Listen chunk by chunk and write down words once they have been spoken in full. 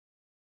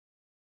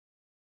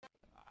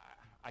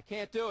I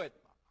can't do it.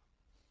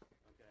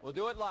 We'll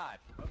do it live.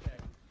 Okay.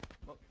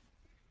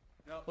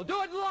 We'll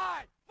do it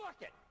live. Fuck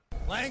it.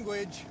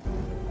 Language.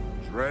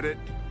 Dread it.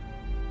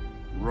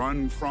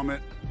 Run from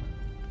it.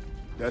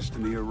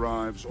 Destiny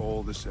arrives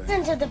all the same.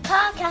 Listen to the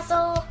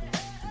Podcastle. Go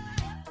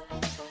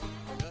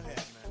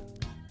ahead, man.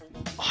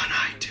 On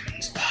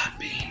iTunes,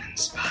 Podbean, and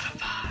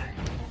Spotify.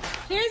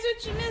 Here's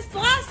what you missed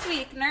last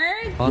week,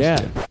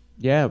 nerd.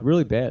 Yeah,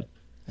 really bad.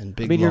 And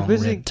big long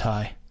red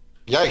tie.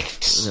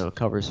 Yikes. You know, it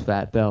covers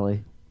fat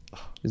belly.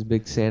 His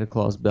big Santa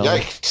Claus belly.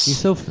 Yikes. He's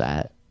so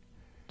fat,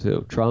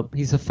 too. Trump,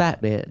 he's a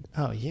fat man.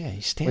 Oh, yeah, he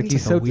stands Like,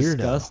 he's like a so weirdo.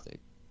 disgusting.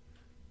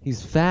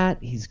 He's fat,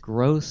 he's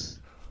gross.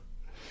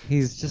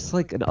 He's just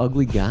like an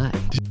ugly guy.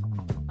 Dude,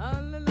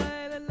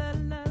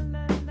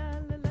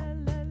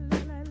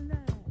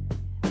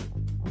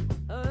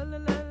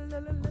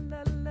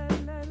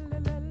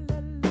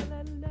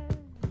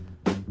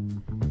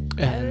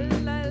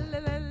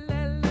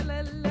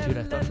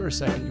 I thought for a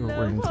second you were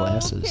wearing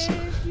glasses.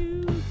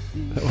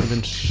 That would have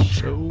been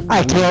so...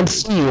 I can't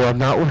see you. I'm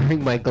not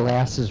wearing my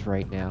glasses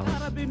right now.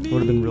 I would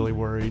have been really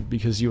worried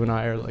because you and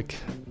I are like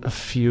a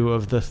few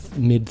of the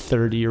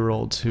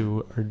mid-30-year-olds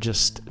who are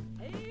just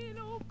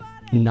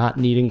not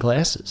needing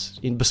glasses.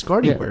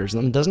 Biscardi wears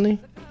them, doesn't he?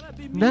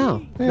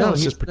 No, Yeah, no, let's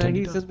he's just pretend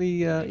he he's does. in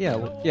the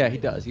yeah, he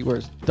does. He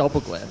wears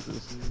double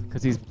glasses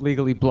because he's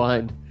legally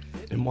blind.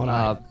 In one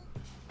eye.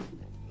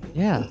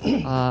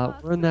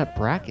 We're in that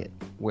bracket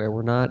where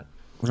we're not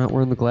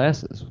wearing the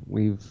glasses.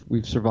 We've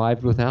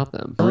survived without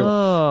them.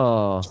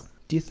 Oh,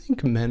 Do you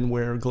think men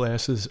wear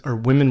glasses or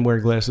women wear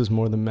glasses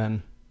more than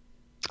men?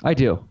 I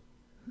do.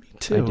 Me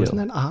too. I do. Isn't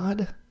that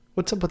odd?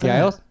 What's up with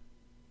Yeah, that?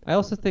 I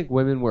also think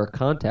women wear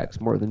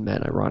contacts more than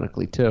men,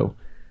 ironically, too.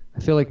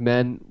 I feel like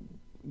men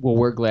will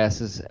wear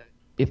glasses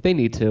if they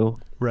need to,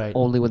 Right.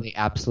 only when they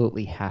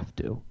absolutely have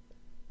to.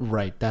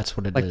 Right, that's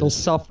what it is. Like, they'll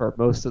suffer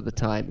most of the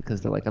time because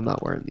they're like, I'm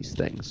not wearing these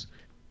things.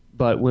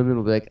 But women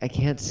will be like, I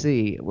can't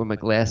see with my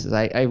glasses.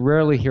 I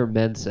rarely hear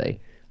men say,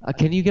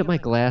 can you get my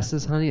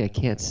glasses, honey? I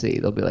can't see.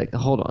 They'll be like,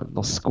 hold on.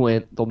 They'll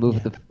squint. They'll move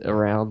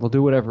around. They'll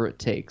do whatever it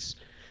takes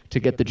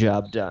to get the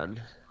job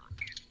done.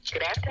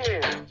 Good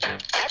afternoon.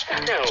 At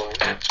the tone,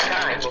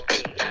 time will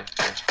be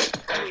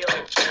real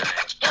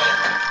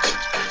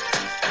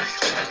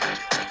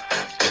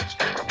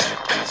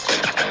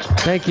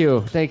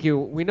Thank you.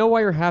 We know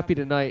why you're happy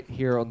tonight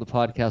here on the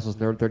Podcastle's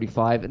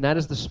NERD35, and that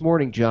is this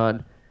morning,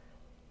 John.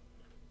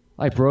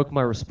 I broke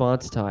my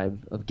response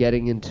time of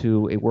getting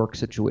into a work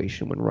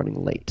situation when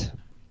running late.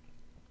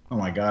 Oh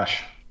my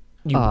gosh.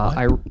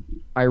 I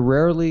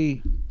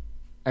rarely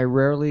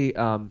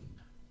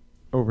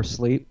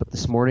oversleep, but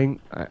this morning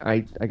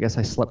I guess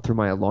I slept through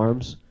my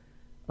alarms.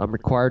 I'm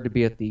required to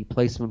be at the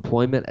place of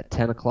employment at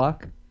 10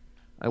 o'clock.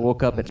 I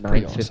woke up at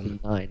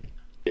 9:59.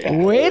 Yeah.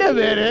 Wait a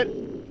minute!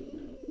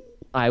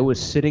 I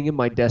was sitting in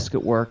my desk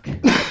at work at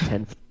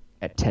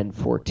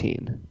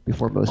 10:14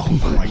 before most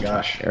people. Oh my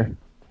gosh. There.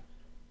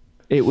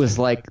 It was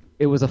a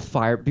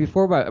fire.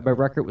 Before my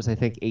record was, I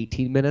think,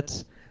 18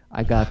 minutes.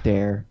 I got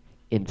there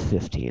in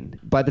 15.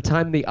 By the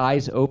time the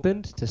eyes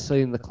opened to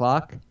setting the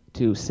clock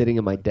to sitting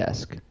in my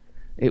desk,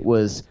 it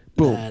was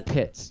boom,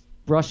 pits,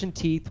 brushing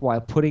teeth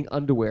while putting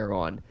underwear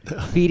on,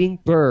 feeding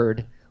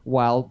bird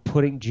while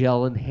putting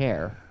gel in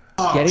hair,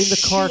 getting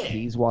the car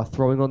keys while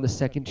throwing on the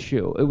second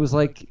shoe. It was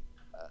like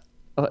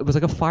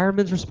a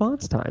fireman's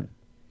response time.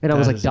 And I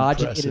was like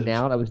dodging in and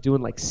out. I was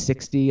doing like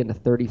 60 and a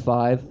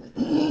 35,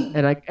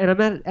 and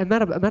I'm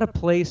at a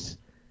place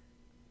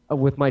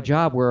with my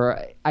job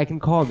where I can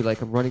call and be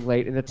like, I'm running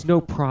late, and it's no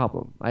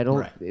problem. I don't.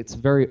 Right. It's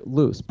very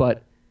loose,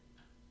 but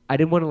I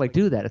didn't want to like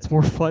do that. It's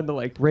more fun to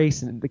like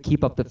race and to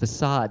keep up the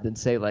facade than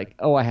say like,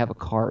 oh, I have a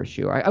car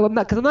issue. I'm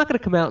not going to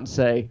come out and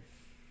say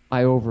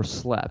I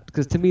overslept,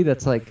 because to me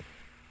that's like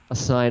a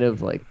sign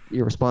of like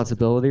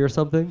irresponsibility or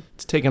something.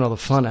 It's taking all the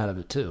fun out of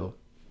it too.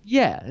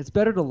 Yeah, it's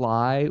better to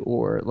lie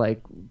or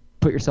like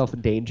put yourself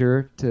in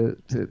danger to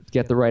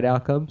get the right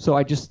outcome. So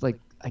I just like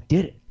I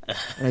did it,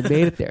 and I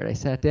made it there, and I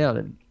sat down,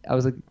 and I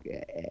was like,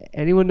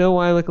 anyone know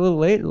why I'm like a little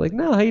late? They're like,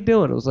 no, how you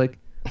doing? I was like,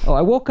 oh,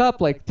 I woke up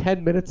like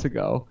 10 minutes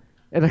ago,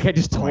 and like I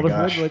just told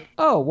them, like,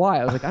 oh, why?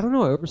 I was like, I don't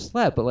know, I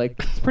overslept, but like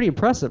it's pretty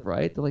impressive,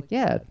 right? They're like,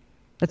 yeah,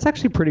 that's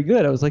actually pretty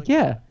good. I was like,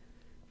 yeah,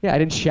 I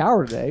didn't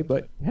shower today,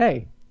 but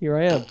hey, here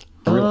I am.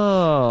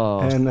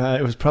 Oh, and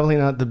it was probably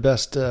not the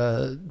best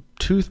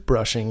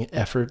toothbrushing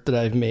effort that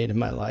I've made in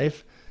my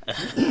life.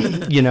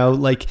 You know,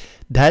 like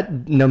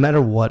that, no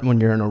matter what,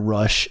 when you're in a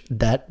rush,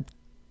 that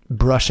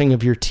brushing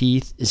of your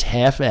teeth is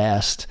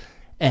half-assed,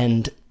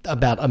 and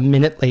about a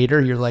minute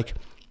later, you're like,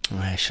 oh,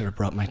 I should have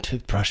brought my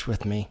toothbrush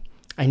with me.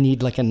 I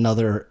need like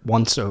another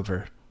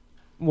once-over.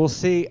 Well,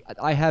 see,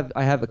 I have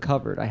it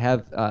covered. I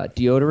have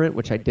deodorant,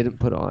 which I didn't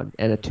put on,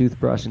 and a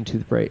toothbrush and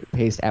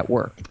toothpaste at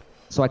work.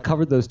 So I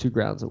covered those two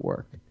grounds at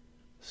work.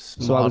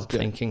 Smart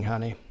thinking,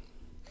 honey.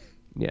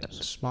 Yes.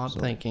 Smart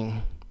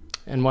thinking.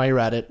 And while you're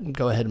at it,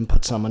 go ahead and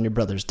put some on your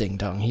brother's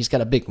ding-dong. He's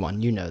got a big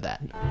one. You know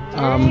that.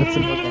 I'm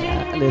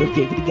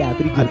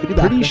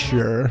pretty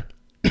sure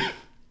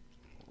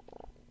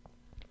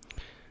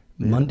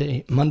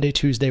Monday,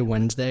 Tuesday,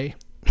 Wednesday.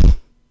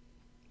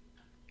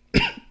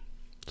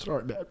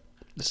 Sorry, man.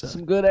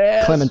 Some good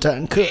ass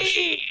Clementine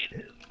Kush.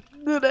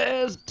 Good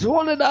ass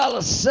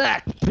 $20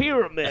 sack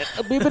pyramid.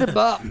 A bibbidi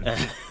bop.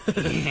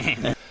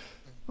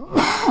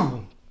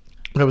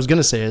 What I was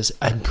gonna say is,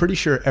 I'm pretty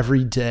sure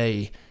every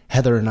day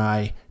Heather and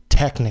I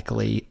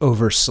technically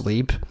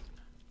oversleep.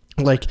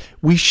 Like,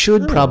 we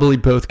should probably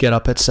both get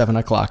up at 7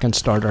 o'clock and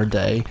start our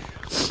day,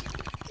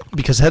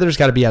 because Heather's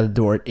got to be out of the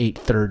door at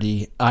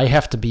 8:30. I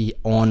have to be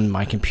on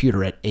my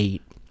computer at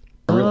 8.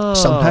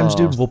 Sometimes,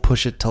 dude, we'll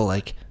push it to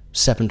like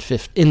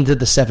 7:50 into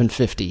the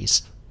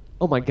 7:50s.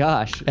 Oh my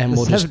gosh! And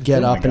we'll just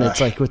get up, and it's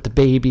like with the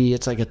baby,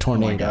 it's like a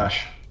tornado. Oh my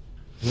gosh.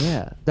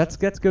 Yeah, that's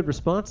good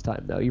response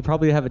time though. You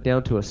probably have it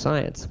down to a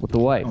science with the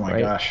wife, Oh my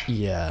right? gosh.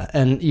 Yeah,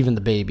 and even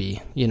the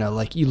baby, you know,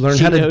 like you learn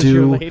She how to knows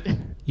you're do. late.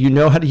 You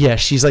know how to. Yeah,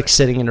 she's like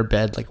sitting in her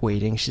bed, like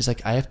waiting. She's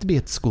like, I have to be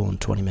at school in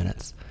 20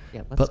 minutes.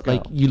 Yeah, let's But go.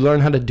 like, you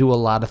learn how to do a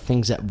lot of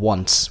things at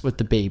once with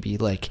the baby.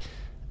 Like,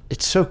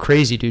 it's so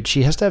crazy, dude.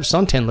 She has to have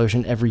suntan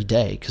lotion every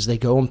day because they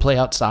go and play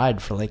outside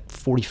for like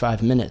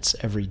 45 minutes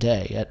every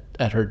day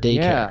at her daycare.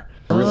 Yeah.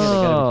 Really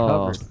gotta be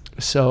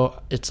covered.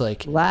 So it's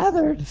like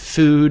Lathered.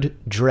 food,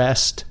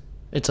 dressed.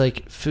 It's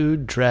like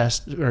food,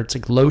 dressed, or it's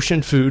like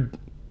lotion, food,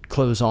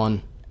 clothes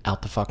on,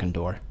 out the fucking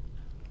door.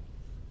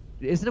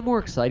 Isn't it more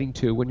exciting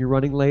too when you're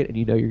running late and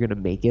you know you're gonna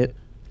make it?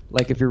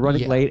 Like if you're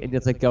running Yeah. late and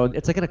it's like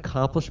an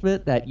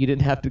accomplishment that you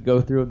didn't have to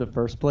go through in the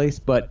first place,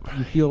 but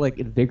you feel like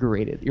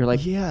invigorated. You're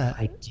like, Yeah.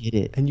 I did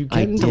it. And you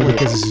I get into did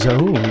like it. a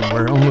zone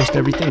where almost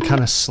everything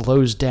kind of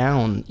slows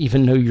down,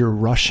 even though you're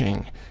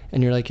rushing.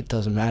 And you're like, it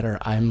doesn't matter.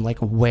 I'm like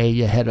way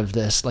ahead of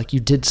this. Like,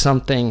 you did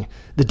something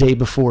the day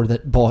before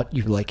that bought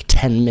you like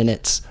 10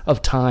 minutes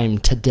of time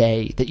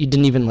today that you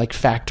didn't even like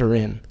factor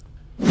in.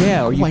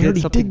 Yeah, or you I did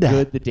already something did that.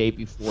 good the day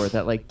before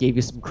that like gave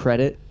you some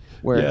credit,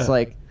 where it's Yeah.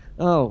 like,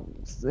 oh,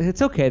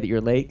 it's okay that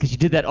you're late because you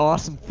did that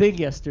awesome thing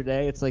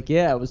yesterday. It's like,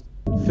 yeah, I was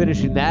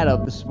finishing that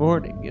up this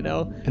morning, you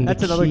know? And the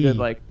that's another key- good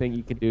like thing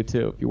you can do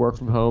too. If you work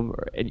from home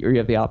or you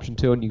have the option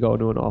to, and you go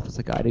into an office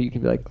like I do, you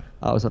can be like,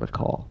 I was on a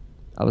call.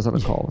 I was on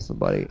a call with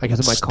somebody. I was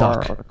got in my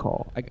car stuck. on a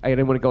call. I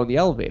didn't want to go in the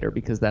elevator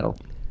because that'll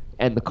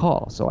end the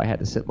call, so I had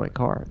to sit in my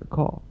car in the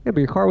call. Yeah, but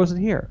your car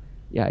wasn't here.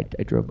 Yeah,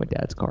 I drove my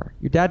dad's car.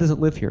 Your dad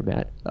doesn't live here,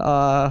 Matt.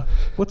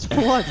 What's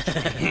for lunch?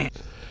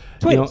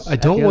 You know, I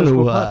don't want to.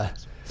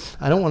 Podcast.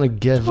 I don't want to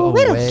give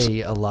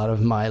away a lot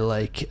of my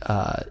like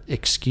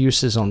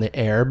excuses on the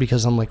air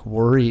because I'm like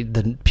worried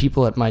that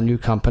people at my new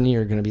company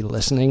are going to be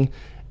listening,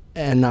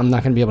 and I'm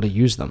not going to be able to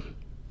use them.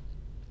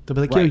 They'll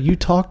be like, "Yo, Right. you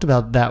talked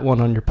about that one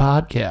on your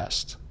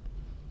podcast,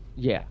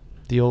 Yeah.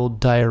 the old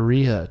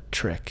diarrhea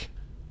trick."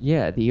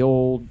 Yeah, the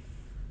old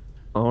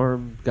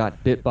arm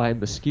got bit by a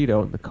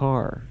mosquito in the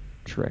car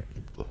trick.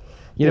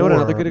 You know what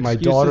another good my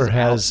excuse daughter is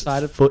has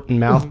outside of foot and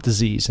mouth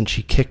disease, and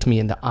she kicked me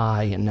in the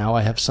eye, and now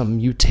I have some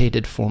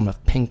mutated form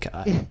of pink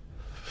eye.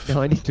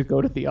 Now I need to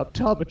go to the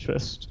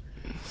optometrist.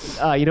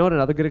 You know what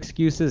another good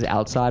excuse is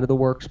outside of the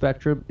work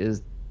spectrum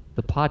is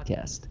the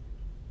podcast.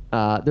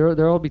 There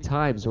will be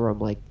times where I'm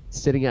like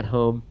sitting at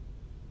home,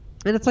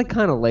 and it's like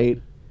kind of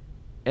late,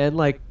 and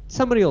like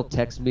somebody will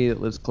text me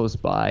that lives close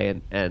by,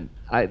 and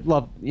I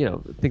love,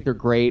 think they're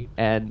great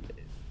and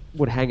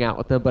would hang out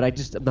with them, but I'm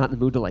not in the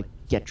mood to like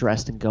get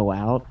dressed and go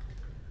out.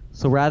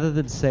 So rather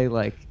than say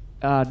like,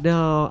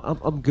 no,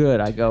 I'm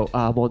good, I go,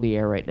 I'm on the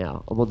air right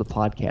now. I'm on the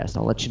podcast.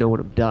 I'll let you know when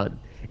I'm done.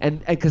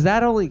 And because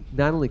that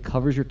not only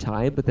covers your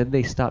time, but then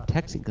they stop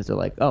texting because they're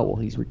like, oh, well,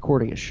 he's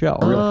recording a show.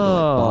 I'm not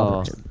gonna,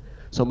 bother him.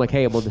 So I'm like,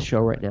 hey, I'm on the show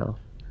right now.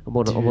 I'm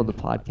on the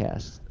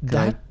podcast. Can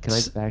I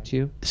get back to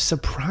you?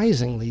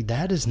 Surprisingly,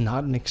 that is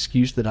not an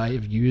excuse that I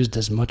have used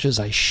as much as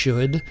I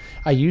should.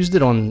 I used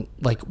it on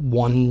like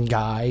one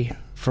guy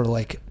for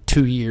like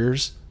 2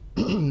 years.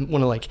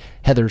 One of like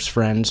Heather's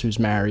friends who's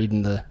married,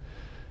 and the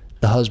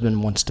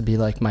husband wants to be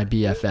like my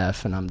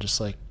BFF, and I'm just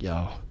like,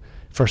 yo,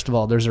 first of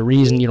all, there's a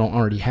reason you don't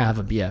already have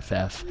a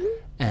BFF,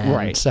 and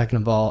Right. second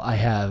of all, I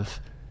have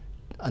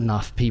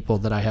enough people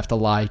that I have to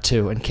lie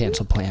to and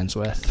cancel plans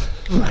with.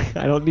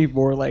 I don't need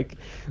more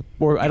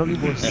I don't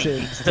need more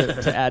sins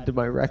to add to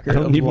my record. I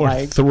don't of need more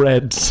lying.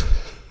 threads.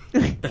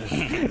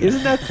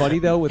 Isn't that funny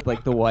though? With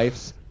like the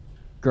wife's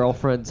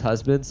girlfriend's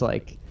husbands,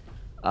 like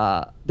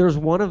there's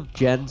one of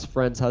Jen's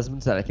friends'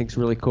 husbands that I think's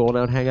really cool, and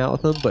I would hang out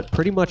with them. But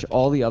pretty much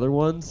all the other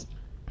ones,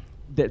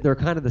 they're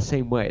kind of the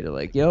same way. They're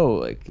like, yo,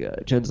 like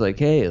Jen's like,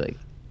 hey, like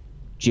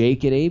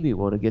Jake and Amy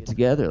want to get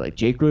together. Like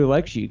Jake really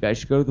likes you. You guys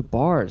should go to the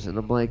bars. And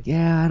I'm like,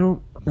 yeah,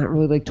 I'm not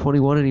really like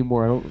 21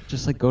 anymore. I don't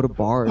just like go to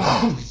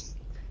bars.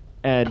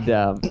 And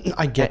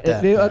I get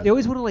that. They man.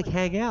 always want to like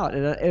hang out,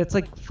 and it's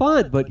like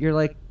fun. But you're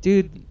like,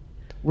 dude,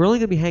 we're only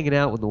gonna be hanging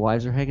out when the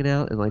wives are hanging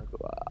out, and like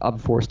I'm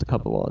forced to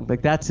come along.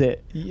 Like that's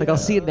it. Like I'll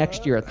see you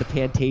next year at the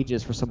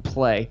Pantages for some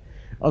play.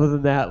 Other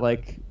than that,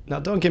 like Now,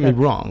 don't get me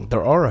wrong.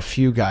 There are a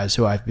few guys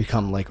who I've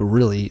become like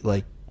really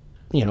like,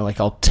 like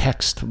I'll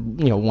text,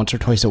 once or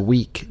twice a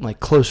week,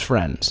 like close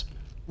friends.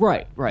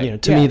 right.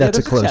 To me, that's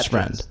a there's close exceptions.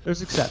 friend.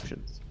 There's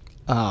exceptions.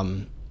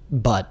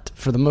 But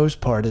for the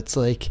most part, it's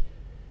like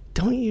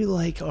don't you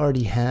like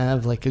already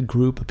have like a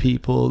group of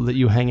people that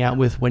you hang out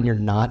with when you're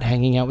not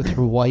hanging out with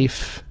your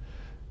wife?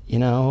 You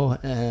know?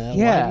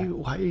 Yeah.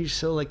 Why are you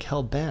so like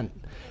hell bent?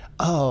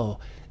 Oh,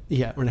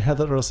 yeah. When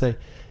Heather will say,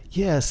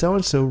 yeah, so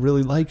and so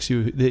really likes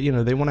you.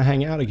 They want to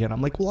hang out again.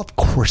 I'm like, well, of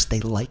course they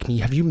like me.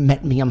 Have you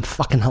met me? I'm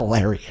fucking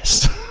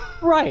hilarious.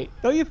 Right.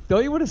 Don't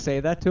you want to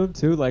say that to him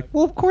too? Like,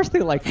 well, of course they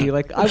like me.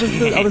 Like, I was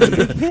a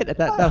big hit at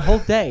that whole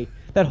day.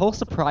 That whole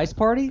surprise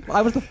party,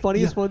 I was the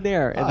funniest one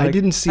there. And I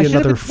didn't see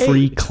another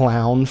free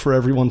clown for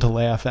everyone to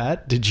laugh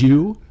at. Did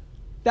you?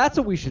 That's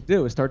what we should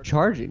do, is start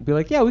charging. Be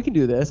like, yeah, we can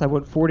do this. I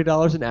want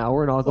 $40 an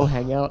hour, and I'll go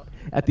hang out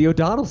at the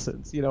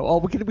O'Donnelsons. You know,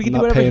 we can do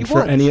whatever not paying he for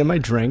wants. any of my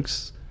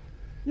drinks.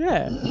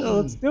 Yeah, no,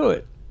 let's do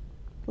it.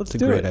 It's a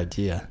great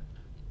idea.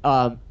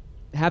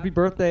 Happy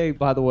birthday,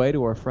 by the way,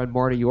 to our friend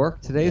Marty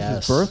York. Today's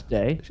his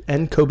birthday.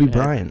 And Kobe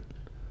Bryant.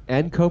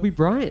 And Kobe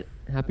Bryant.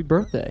 Happy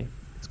birthday.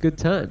 It's good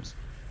times.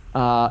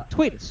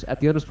 Tweet us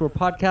at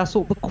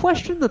 _Podcastle. The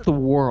question that the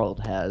world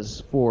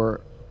has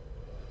for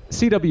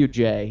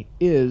CWJ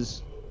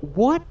is,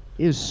 what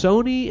is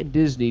Sony and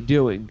Disney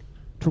doing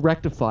to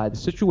rectify the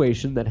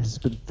situation that has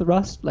been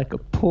thrust like a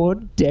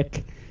porn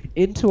dick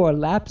into our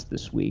laps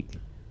this week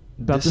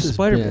about the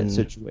Spider-Man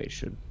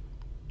situation?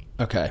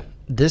 Okay.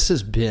 This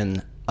has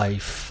been a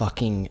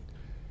fucking...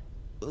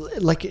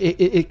 Like,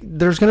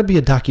 there's going to be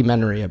a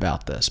documentary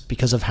about this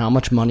because of how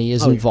much money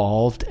is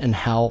involved and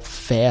how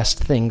fast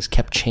things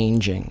kept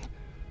changing.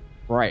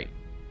 Right.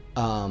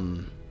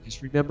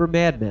 Just remember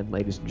Mad Men,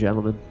 ladies and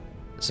gentlemen.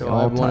 So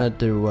I wanted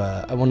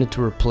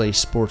to replace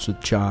Sports with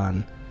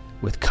John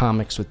with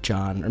Comics with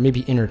John, or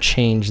maybe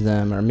interchange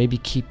them, or maybe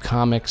keep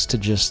comics to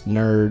just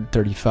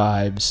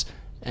NERD35s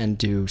and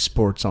do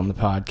sports on the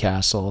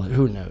Podcastle.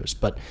 Who knows?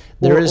 But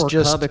there is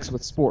just comics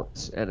with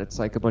sports, and it's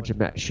like a bunch of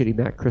shitty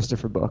Matt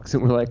Christopher books,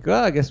 and we're like,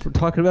 oh, I guess we're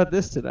talking about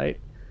this tonight.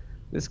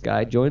 This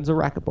guy joins a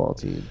racquetball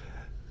team.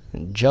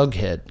 And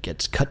Jughead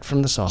gets cut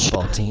from the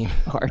softball team.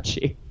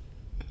 Archie.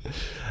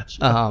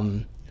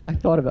 I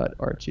thought about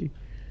Archie.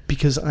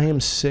 Because I am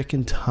sick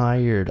and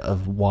tired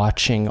of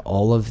watching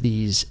all of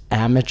these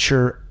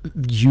amateur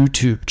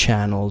YouTube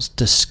channels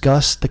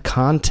discuss the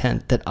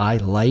content that I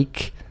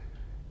like.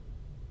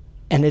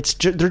 And they're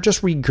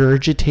just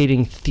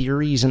regurgitating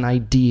theories and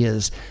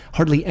ideas.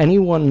 Hardly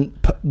anyone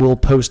will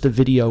post a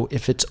video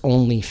if it's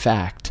only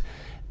fact.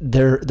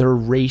 They're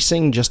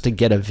racing just to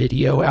get a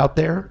video out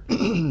there.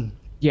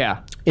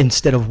 Yeah.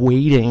 Instead of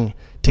waiting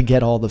to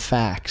get all the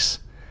facts.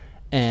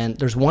 And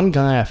there's one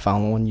guy I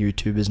follow on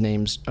YouTube. His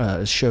name's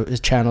his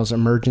channel's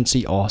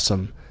Emergency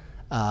Awesome.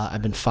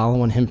 I've been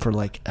following him for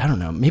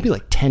maybe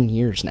 10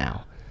 years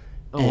now.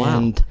 Oh,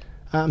 and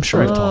wow. I'm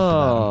sure I've talked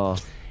about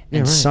him. Yeah,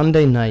 and right.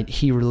 Sunday night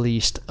he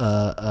released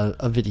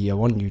a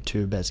video on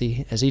YouTube as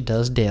he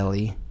does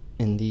daily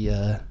in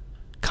the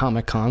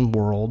Comic-Con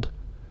world,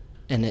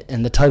 and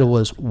the title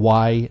was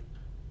 "Why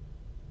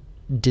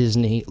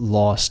Disney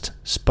Lost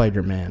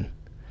Spider-Man,"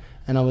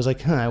 and I was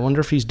like, I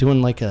wonder if he's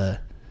doing like a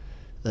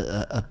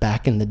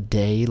back in the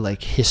day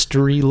like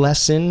history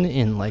lesson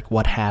in like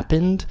what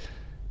happened.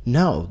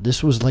 No,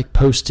 this was like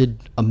posted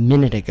a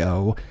minute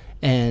ago,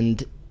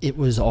 and it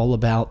was all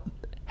about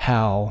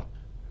how.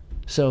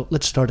 So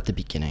let's start at the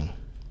beginning,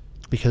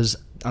 because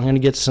I'm going to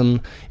get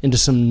into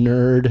some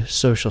nerd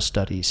social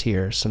studies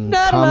here, some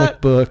nerd comic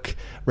alert. book.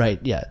 Right,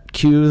 yeah.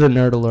 Cue the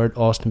nerd alert,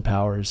 Austin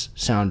Powers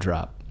sound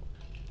drop.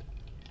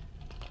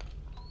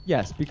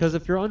 Yes, because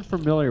if you're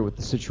unfamiliar with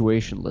the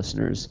situation,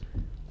 listeners,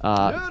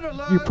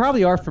 you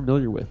probably are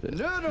familiar with it,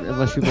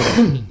 unless you live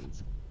in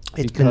Queens,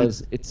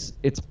 because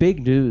it's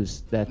big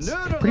news that's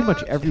pretty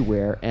much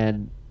everywhere,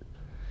 and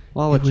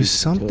it was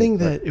something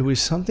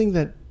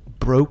that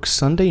broke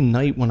Sunday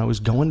night when I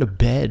was going to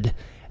bed,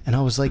 and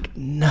I was like,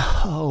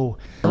 no,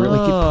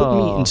 like it put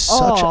me in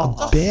such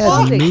a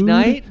bad mood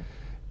night.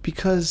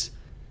 Because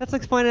that's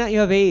like finding out you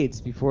have AIDS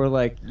before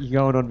like you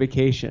going on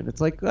vacation. It's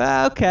like,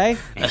 okay,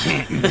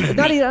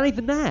 not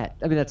even that.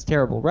 I mean, that's a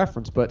terrible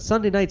reference, but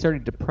Sunday night's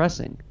already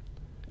depressing,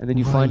 and then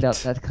you find out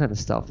that kind of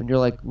stuff, and you're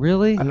like,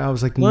 really? And I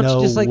was like, Why don't no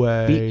you just, like,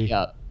 way. beat me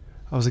up?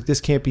 I was like,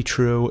 this can't be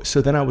true.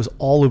 So then I was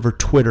all over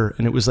Twitter,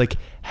 and it was like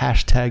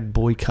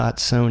 #boycott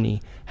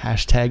Sony,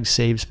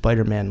 #save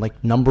Spider-Man,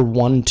 like number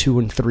 1, 2,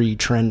 and 3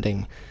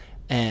 trending.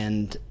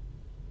 And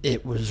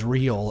it was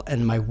real,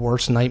 and my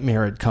worst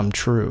nightmare had come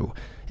true.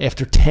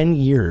 After 10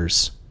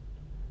 years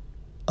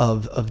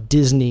of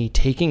Disney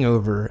taking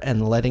over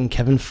and letting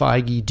Kevin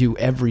Feige do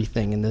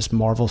everything in this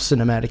Marvel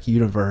Cinematic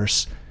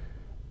Universe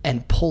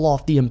and pull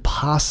off the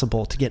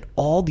impossible to get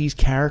all these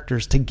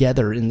characters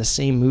together in the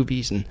same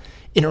movies and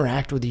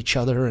interact with each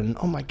other, and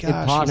oh my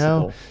gosh,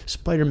 Impossible.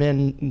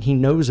 Spider-Man, he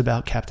knows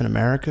about Captain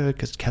America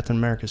because Captain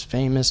America's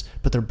famous,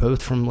 but they're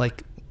both from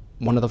like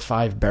one of the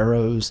 5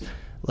 boroughs.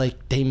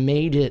 Like, they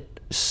made it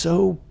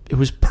so it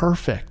was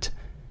perfect.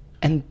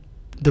 And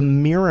the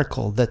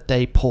miracle that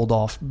they pulled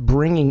off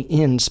bringing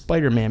in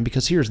Spider-Man,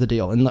 because here's the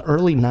deal, in the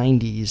early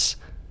 90s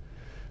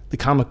the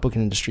comic book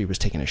industry was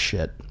taking a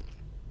shit.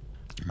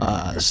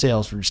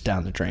 Sales were just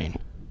down the drain.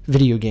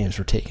 Video games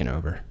were taking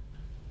over.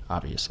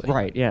 obviously.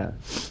 Right, yeah.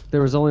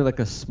 There was only like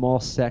a small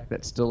sect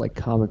that still like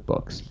comic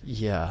books.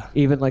 Yeah.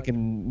 Even like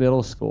in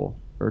middle school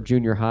or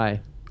junior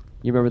high.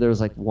 You remember there was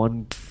like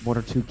one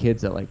or two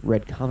kids that like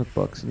read comic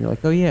books, and you're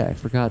like, oh yeah, I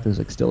forgot those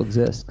like still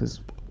exist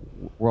because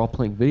we're all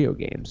playing video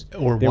games.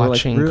 Or they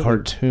watching were, like,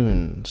 really...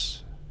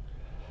 cartoons.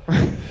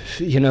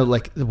 You know,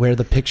 like where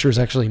the pictures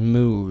actually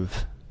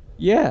move.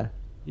 Yeah.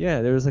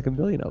 Yeah, there was like a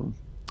million of them.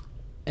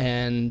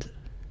 And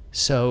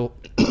so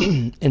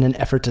in an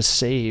effort to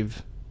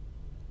save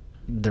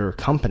their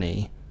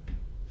company,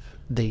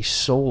 they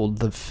sold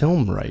the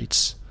film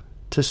rights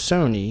to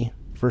Sony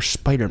for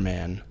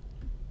Spider-Man.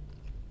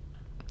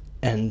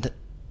 And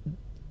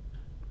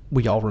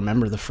we all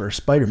remember the first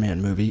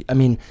Spider-Man movie. I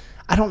mean,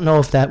 I don't know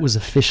if that was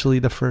officially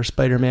the first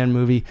Spider-Man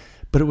movie,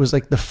 but it was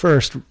like the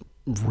first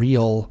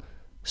real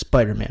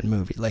Spider-Man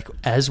movie. Like,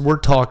 as we're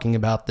talking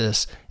about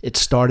this, it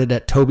started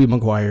at Tobey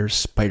Maguire's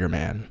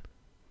Spider-Man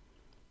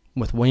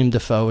with William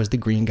Dafoe as the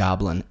Green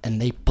Goblin,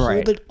 and they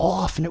pulled it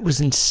off, and it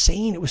was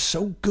insane. It was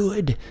so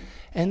good.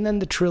 And then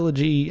the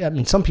trilogy, I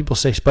mean, some people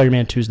say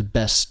Spider-Man 2 is the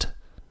best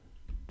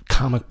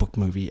comic book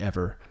movie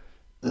ever.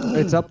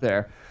 It's up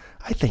there.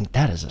 I think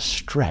that is a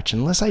stretch,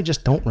 unless I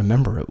just don't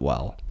remember it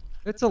well.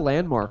 It's a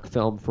landmark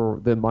film for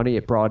the money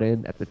it brought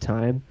in at the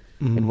time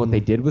and what they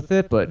did with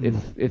it, but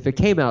if it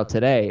came out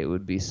today, it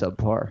would be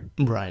subpar.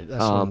 Right,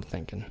 that's what I'm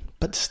thinking.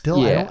 But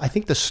still, I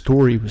think the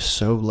story was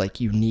so like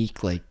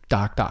unique, like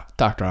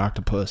Dr.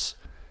 Octopus.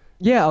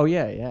 Yeah, oh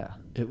yeah.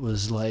 It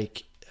was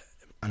like,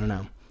 I don't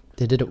know,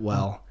 they did it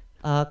well.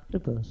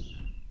 Octopus.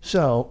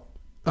 So,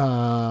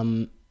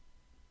 and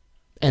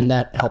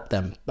that helped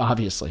them,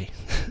 obviously.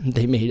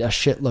 They made a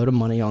shitload of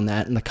money on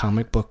that, and the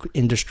comic book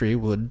industry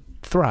would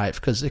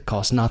thrive because it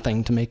costs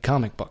nothing to make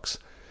comic books.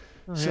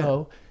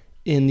 So,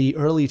 in the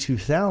early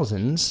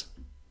 2000s,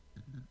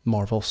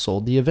 Marvel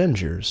sold the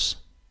Avengers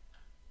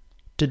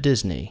to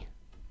Disney.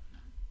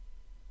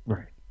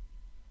 Right.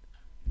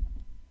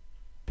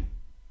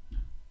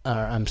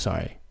 I'm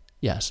sorry.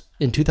 Yes.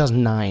 In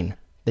 2009,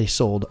 they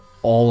sold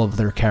all of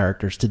their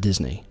characters to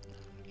Disney.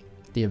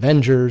 The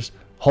Avengers,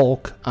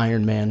 Hulk,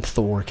 Iron Man,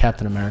 Thor,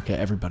 Captain America,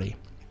 everybody.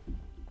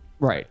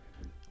 Right.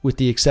 With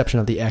the exception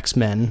of the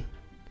X-Men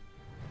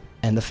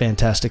and the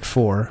Fantastic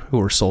Four, who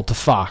were sold to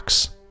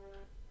Fox.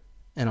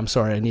 And I'm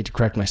sorry, I need to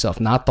correct myself.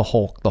 Not the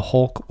Hulk. The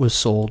Hulk was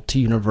sold to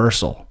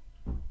Universal.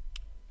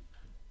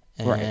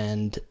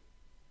 And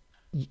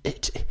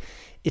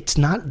it's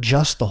not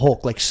just the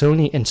Hulk. Like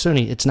Sony,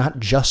 it's not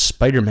just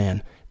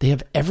Spider-Man. They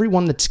have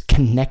everyone that's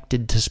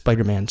connected to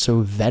Spider-Man.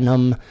 So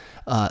Venom,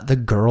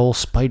 the girl,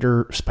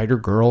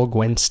 Spider-Girl,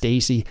 Gwen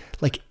Stacy,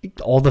 like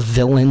all the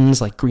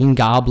villains like Green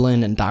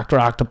Goblin and Dr.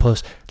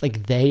 Octopus,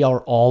 like they are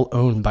all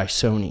owned by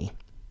Sony.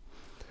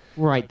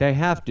 Right, they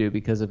have to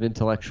because of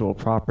intellectual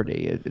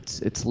property.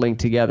 It's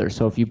linked together.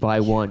 So if you buy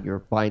one, you're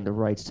buying the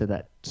rights to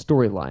that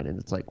storyline, and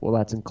it's like, well,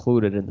 that's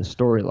included in the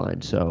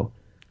storyline, so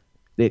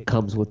it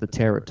comes with the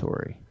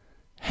territory.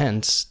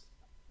 Hence,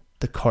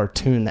 the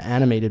cartoon, the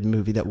animated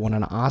movie that won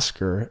an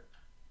Oscar,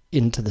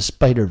 Into the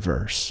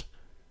Spider-Verse.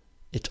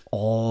 It's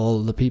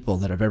all the people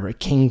that have ever...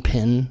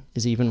 Kingpin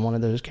is even one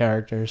of those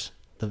characters.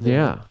 The villain.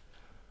 Yeah.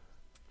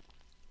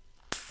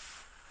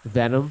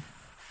 Venom.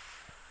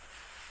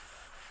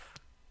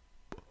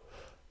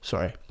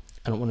 Sorry,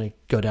 I don't want to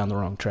go down the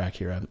wrong track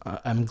here.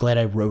 I'm glad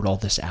I wrote all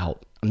this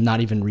out. I'm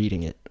not even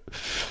reading it.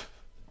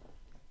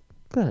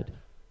 Good.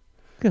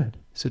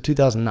 So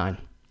 2009,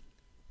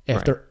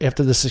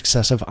 after the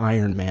success of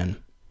Iron Man,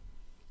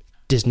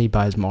 Disney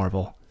buys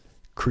Marvel,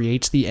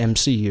 creates the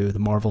MCU, the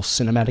Marvel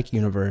Cinematic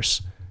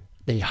Universe.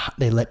 They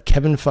let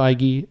Kevin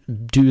Feige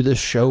do the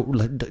show,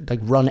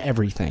 like run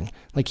everything.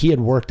 Like he had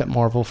worked at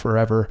Marvel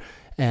forever,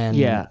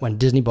 and when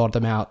Disney bought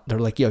them out, they're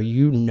like, "Yo,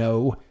 you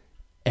know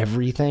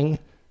everything,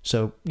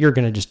 so you're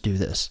gonna just do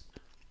this."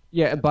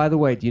 Yeah, and by the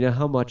way, do you know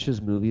how much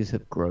his movies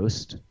have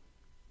grossed?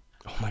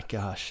 Oh my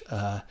gosh.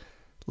 Oh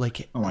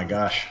my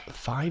gosh.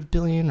 5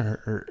 billion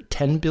or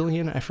 10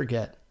 billion, I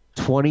forget.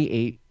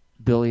 $28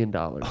 billion.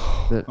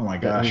 Oh my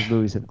gosh. His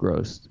movies have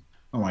grossed.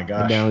 Oh my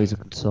gosh. And now he's a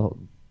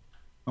consultant.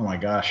 Oh my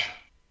gosh.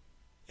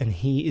 And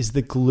he is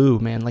the glue,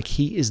 man. Like,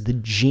 he is the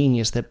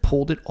genius that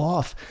pulled it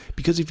off.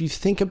 Because if you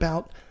think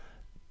about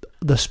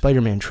the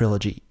Spider-Man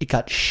trilogy, it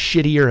got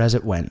shittier as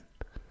it went.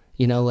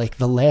 You know, like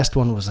the last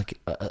one was like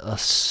a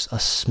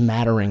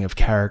smattering of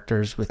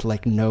characters with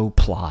like no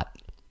plot.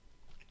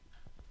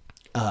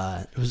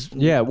 It was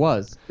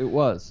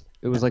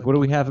like, what do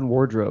we have in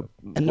wardrobe?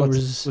 And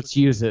let's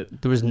use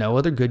it. There was no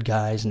other good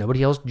guys.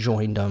 Nobody else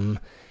joined them.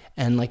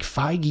 And like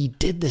Feige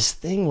did this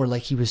thing where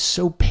like he was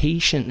so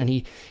patient, and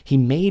he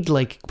made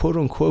like quote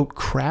unquote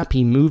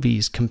crappy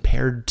movies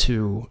compared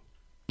to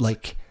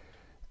like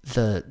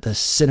the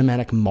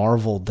cinematic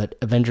marvel that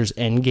Avengers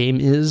Endgame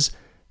is,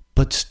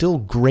 but still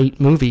great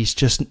movies.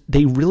 Just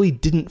they really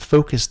didn't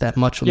focus that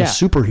much on the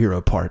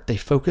superhero part. They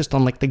focused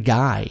on like the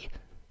guy.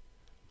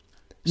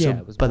 So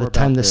by the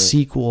time the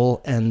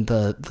sequel and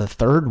the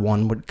third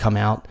one would come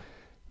out,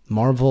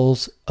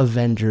 Marvel's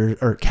Avengers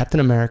or Captain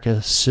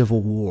America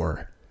Civil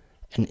War,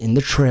 and in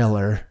the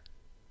trailer,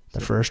 The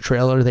first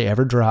trailer they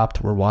ever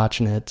dropped, we're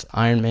watching it. It's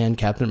Iron Man,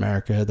 Captain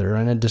America. They're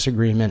in a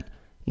disagreement.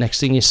 Next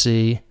thing you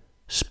see,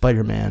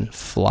 Spider-Man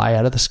fly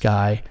out of the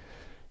sky,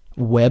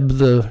 web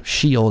the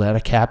shield out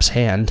of Cap's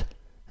hand,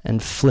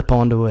 and flip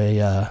onto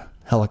a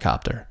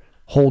helicopter,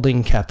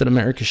 holding Captain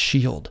America's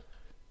shield.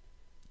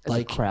 And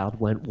the crowd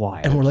went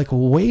wild. And we're like,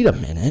 wait a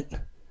minute.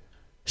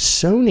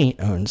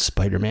 Sony owns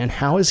Spider-Man.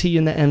 How is he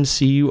in the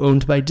MCU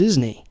owned by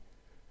Disney?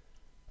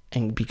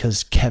 And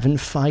because Kevin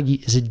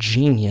Feige is a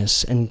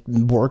genius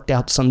and worked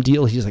out some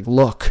deal, he's like,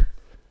 look,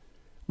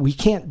 we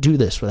can't do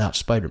this without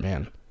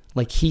Spider-Man.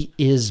 Like, he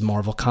is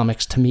Marvel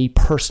Comics to me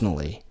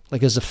personally,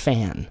 like as a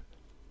fan.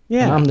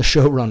 Yeah. And I'm the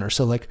showrunner,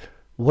 so like,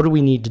 what do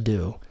we need to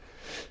do?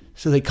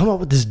 So they come up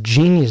with this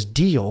genius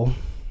deal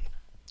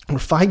where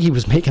Feige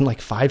was making like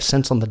 5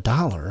 cents on the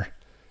dollar.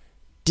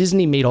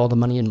 Disney made all the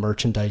money in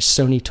merchandise.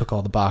 Sony took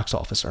all the box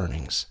office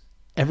earnings.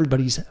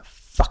 Everybody's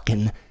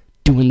fucking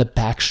doing the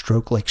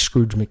backstroke like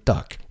Scrooge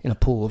McDuck in a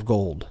pool of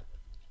gold.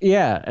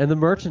 Yeah, and the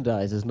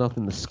merchandise is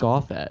nothing to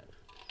scoff at.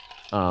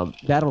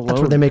 That alone. That's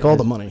where they make all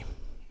the money.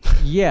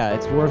 Yeah,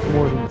 it's worth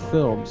more than the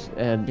films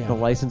and the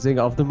licensing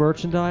of the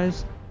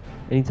merchandise.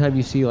 Anytime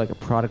you see like a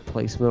product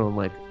placement on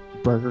like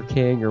Burger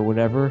King or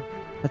whatever,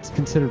 that's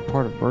considered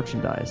part of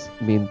merchandise.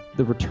 I mean,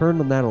 the return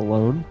on that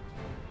alone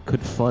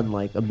could fund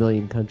like 1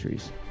 million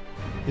countries.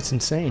 It's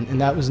insane, and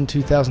that was in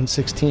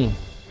 2016.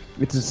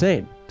 It's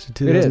insane. So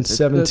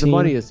 2017. It is. The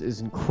money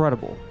is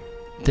incredible.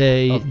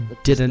 They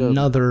did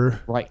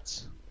another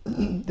rights.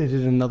 They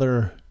did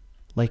another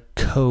like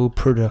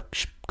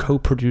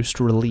co-produced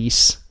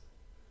release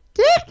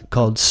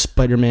called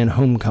Spider-Man: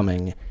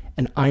 Homecoming,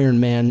 and Iron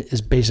Man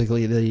is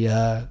basically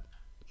the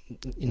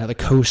the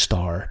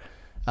co-star.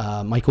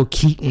 Michael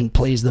Keaton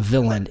plays the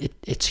villain.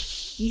 It's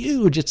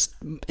huge. It's,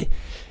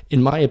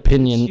 in my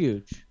opinion,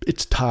 huge.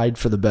 It's tied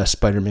for the best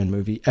Spider-Man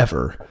movie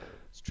ever.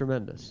 It's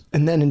tremendous.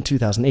 And then in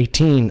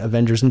 2018,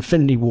 Avengers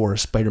Infinity War,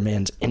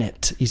 Spider-Man's in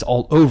it. He's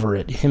all over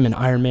it. Him and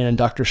Iron Man and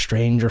Doctor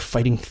Strange are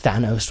fighting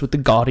Thanos with the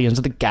Guardians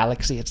of the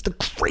Galaxy. It's the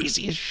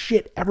craziest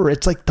shit ever.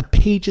 It's like the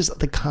pages of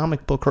the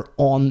comic book are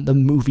on the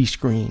movie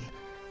screen.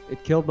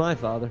 It killed my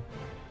father.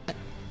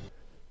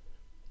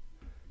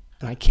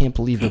 And I can't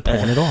believe they're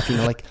pulling it off.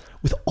 Like,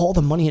 with all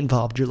the money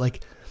involved, you're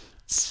like,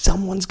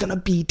 someone's going to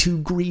be too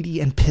greedy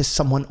and piss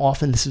someone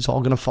off, and this is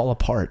all going to fall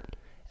apart.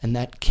 And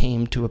that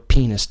came to a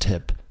penis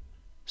tip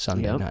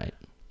Sunday night.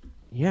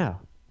 Yeah.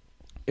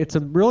 It's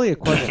really a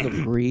question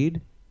of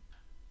greed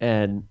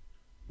and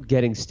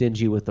getting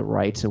stingy with the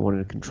rights and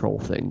wanting to control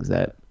things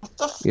that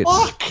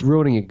it's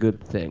ruining a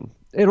good thing.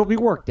 It'll be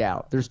worked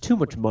out. There's too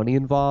much money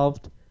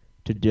involved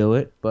to do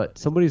it, but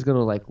somebody's going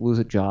to like lose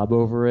a job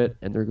over it,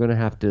 and they're going to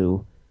have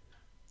to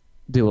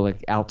do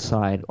like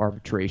outside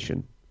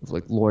arbitration with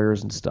like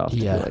lawyers and stuff.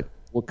 Yeah. To be like,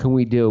 what can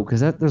we do? Because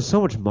there's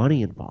so much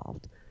money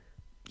involved.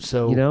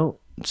 So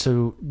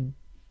So,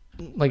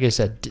 like I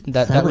said,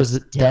 that was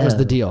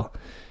the deal.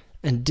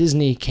 And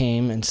Disney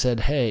came and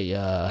said, "Hey,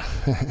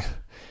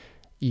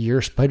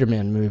 your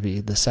Spider-Man movie,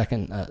 the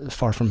second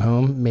Far From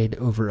Home, made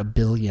over $1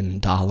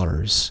 billion.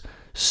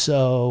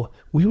 So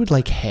we would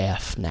like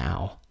half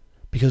now."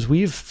 Because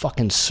we've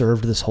fucking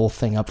served this whole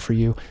thing up for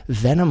you.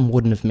 Venom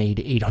wouldn't have made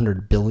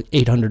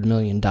 $800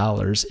 million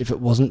if it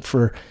wasn't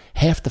for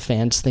half the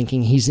fans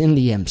thinking he's in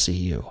the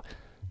MCU.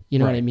 You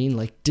know what I mean?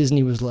 Like,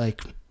 Disney was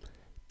like,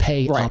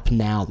 pay up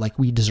now. Like,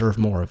 we deserve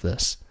more of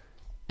this.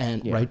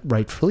 And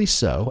rightfully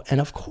so. And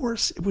of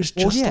course, it was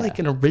just like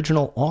an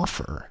original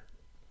offer.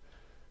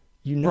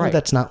 You know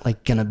that's not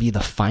like going to be the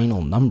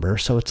final number.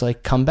 So it's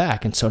like, come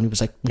back. And Sony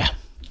was like, no,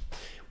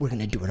 we're going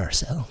to do it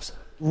ourselves.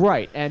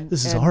 Right, and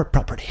this is our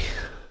property.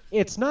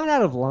 It's not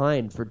out of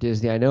line for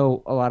Disney. I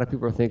know a lot of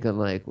people are thinking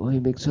like, well, he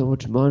makes so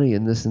much money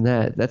and this and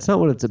that. That's not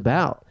what it's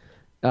about.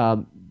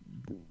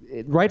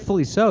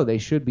 Rightfully so, they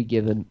should be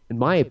given, in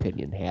my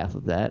opinion, half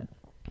of that,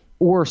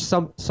 or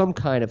some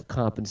kind of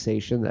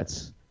compensation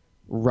that's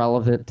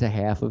relevant to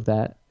half of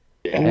that.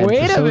 And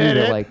wait for a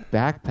minute, to like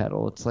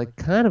backpedal. It's like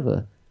kind of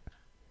a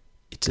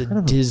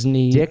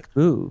Disney dick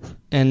move.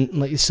 And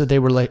like, so they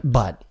were like,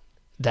 but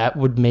that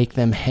would make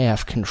them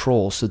have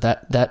control. So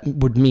that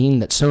would mean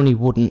that Sony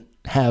wouldn't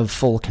have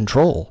full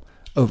control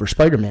over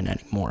Spider-Man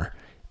anymore.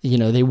 You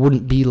know, they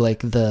wouldn't be like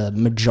the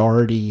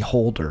majority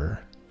holder.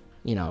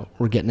 You know,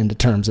 we're getting into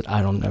terms that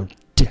I don't know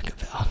dick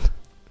about.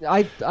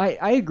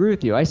 I agree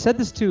with you. I said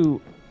this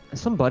to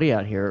somebody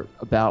out here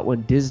about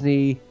when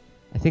Disney,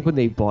 I think when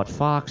they bought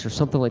Fox or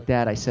something like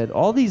that, I said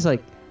all these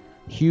like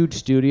huge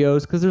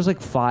studios, because there's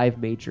like 5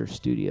 major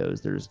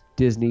studios. There's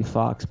Disney,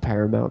 Fox,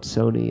 Paramount,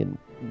 Sony, and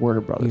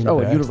Warner Brothers.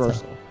 And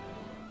Universal.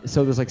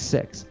 So there's like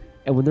 6.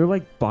 And when they're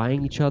like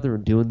buying each other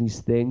and doing these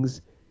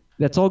things,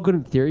 that's all good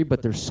in theory,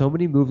 but there's so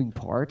many moving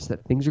parts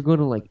that things are going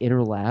to like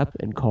interlap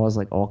and cause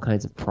like all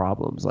kinds of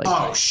problems. Like,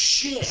 oh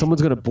shit,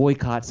 someone's going to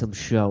boycott some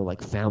show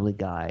like Family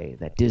Guy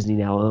that Disney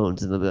now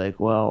owns, and they'll be like,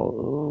 well,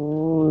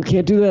 we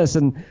can't do this.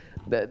 And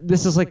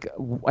this is like,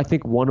 I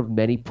think, one of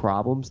many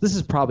problems. This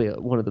is probably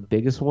one of the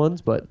biggest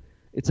ones, but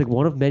it's like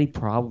one of many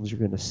problems you're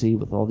going to see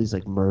with all these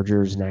like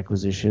mergers and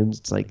acquisitions.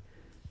 It's like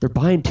they're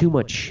buying too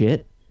much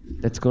shit,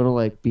 that's going to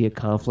like be a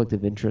conflict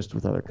of interest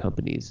with other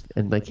companies.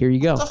 And like, here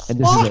you go. And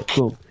this is it.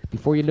 Boom.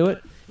 Before you know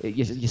it,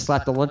 you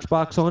slap the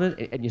lunchbox on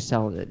it and you're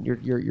selling it.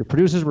 Your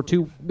producers were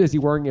too busy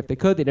worrying if they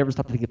could. They never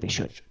stopped thinking if they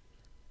should.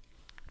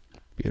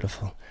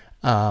 Beautiful.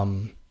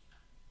 I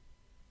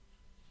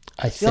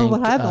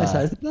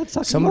think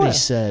somebody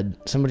said,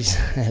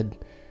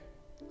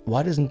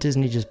 why doesn't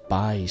Disney just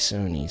buy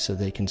Sony so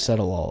they can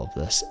settle all of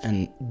this?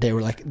 And they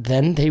were like,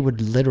 then they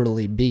would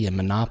literally be a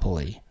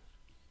monopoly.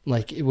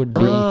 Like, it would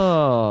be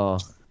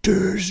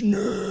Disney,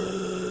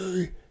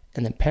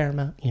 and then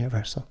Paramount,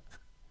 Universal,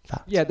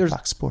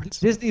 Fox Sports.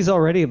 Disney's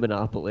already a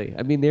monopoly.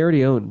 I mean, they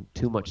already own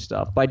too much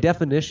stuff. By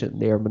definition,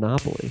 they are a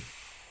monopoly.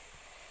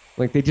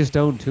 Like, they just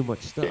own too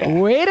much stuff.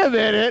 Wait a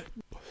minute!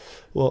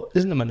 Well,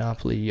 isn't a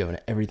monopoly you own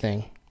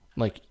everything?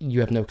 Like, you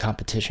have no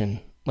competition.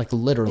 Like,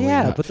 literally.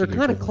 Yeah, but they're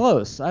kind of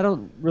close. I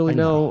don't really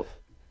know.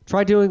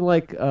 Try doing,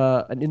 like,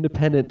 an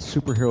independent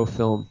superhero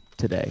film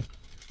today.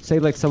 Say,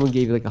 like, someone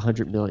gave you, like,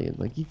 $100 million.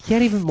 Like, you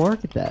can't even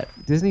market that.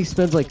 Disney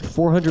spends, like,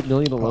 $400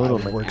 million alone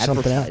on, like,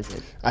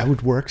 advertising. I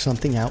would work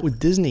something out with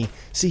Disney.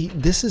 See,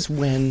 this is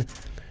when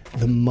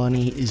the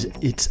money is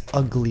its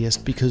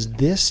ugliest, because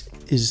this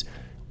is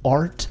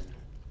art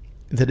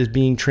that is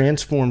being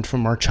transformed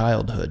from our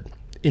childhood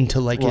into,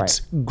 like,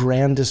 its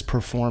grandest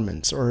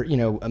performance, or,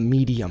 a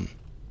medium.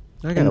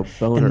 I got a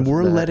boner. And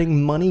we're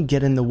letting money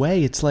get in the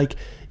way. It's like,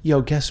 yo,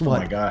 guess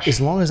what? Oh my gosh.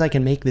 As long as I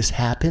can make this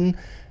happen,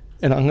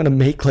 and I'm going to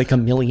make like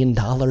 $1 million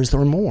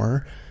or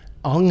more,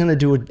 I'm going to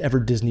do whatever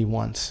Disney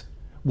wants.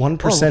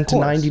 1% to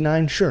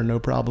 99, sure, no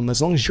problem.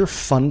 As long as you're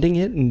funding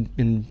it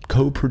and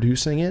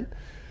co-producing it,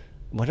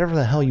 whatever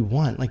the hell you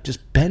want. Like,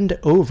 just bend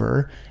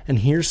over, and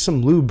here's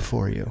some lube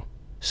for you,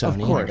 Sony. Of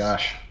course. Oh my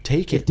gosh.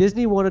 Take it. If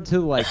Disney wanted to,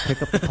 like,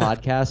 pick up the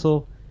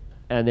Podcastle,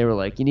 and they were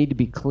like, you need to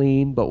be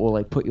clean, but we'll,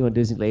 like, put you on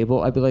Disney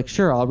label, I'd be like,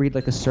 sure, I'll read,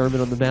 like, a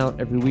Sermon on the Mount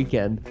every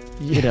weekend,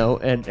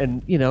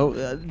 and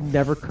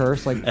never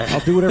curse. Like, I'll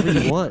do whatever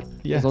you want,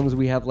 as long as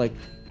we have, like,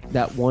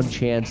 that one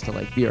chance to,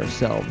 like, be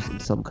ourselves in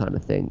some kind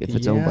of thing if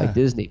it's owned by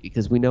Disney,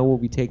 because we know we'll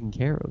be taken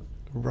care of.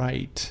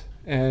 Right.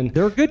 And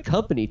they're a good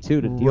company, too,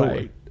 to deal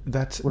with.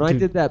 I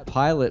did that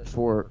pilot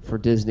for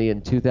Disney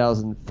in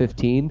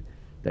 2015,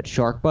 that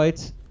Shark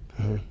Bites,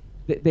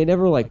 they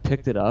never, like,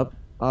 picked it up,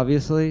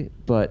 obviously,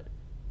 but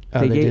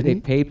they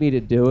paid me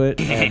to do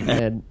it,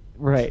 and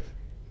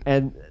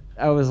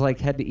I was like,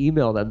 had to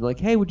email them like,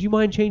 hey, would you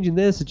mind changing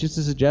this? It's just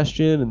a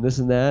suggestion and this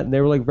and that, and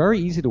they were like very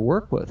easy to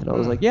work with, and I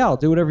was like, yeah, I'll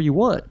do whatever you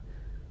want.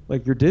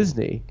 Like, you're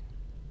Disney,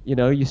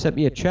 you sent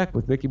me a check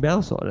with Mickey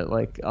Mouse on it.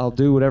 Like, I'll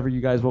do whatever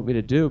you guys want me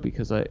to do,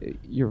 because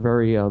you're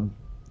very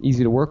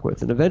easy to work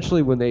with. And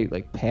eventually, when they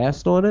like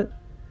passed on it,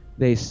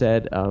 they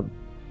said,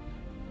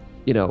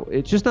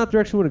 it's just not the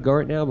direction we want to go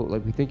right now, but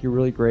like, we think you're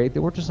really great. They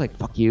weren't just like,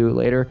 fuck you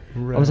later.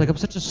 Right. I was like, I'm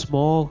such a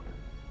small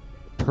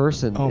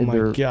person in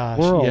their world.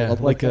 Yeah,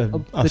 like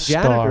the a janitor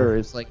star.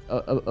 is like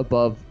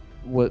above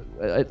what,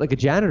 like a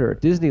janitor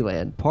at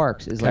Disneyland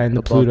parks is like in the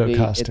above Pluto me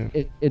costume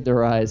in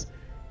their eyes.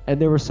 And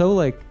they were so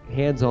like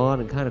hands-on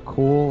and kind of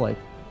cool. Like,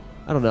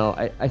 I don't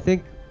know. I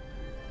think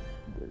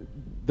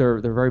they're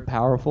very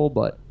powerful,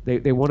 but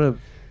they want to,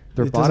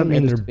 their bottom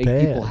end is to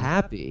make people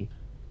happy.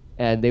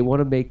 And they want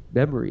to make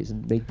memories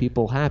and make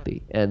people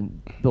happy,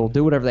 and they'll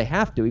do whatever they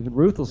have to, even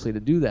ruthlessly, to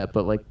do that.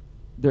 But like,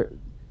 they're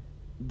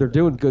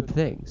doing good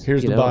things.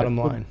 Here's the bottom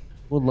line: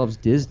 one loves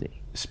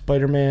Disney.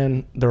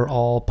 Spider-Man, they're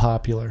all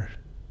popular.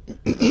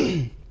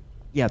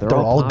 Yeah, they're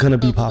all going to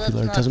be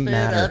popular. It doesn't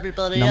matter.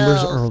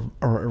 Numbers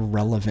are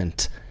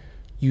irrelevant.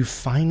 You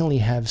finally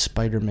have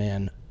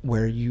Spider-Man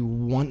where you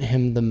want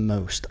him the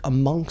most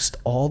amongst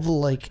all the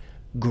like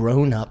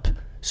grown-up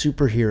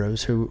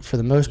superheroes who, for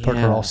the most part,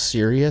 are all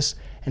serious.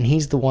 And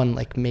he's the one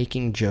like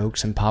making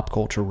jokes and pop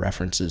culture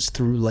references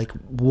through like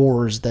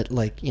wars that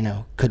like,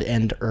 could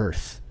end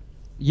Earth.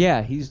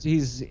 Yeah,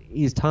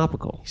 he's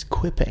topical. He's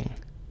quipping.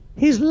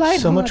 He's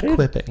lighthearted. So much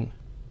quipping.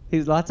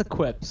 He's lots of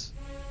quips.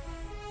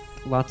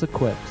 Lots of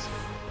quips.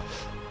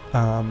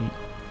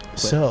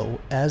 So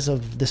as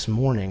of this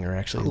morning, or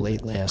actually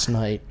late last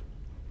night,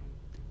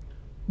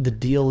 the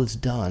deal is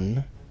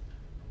done.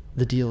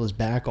 The deal is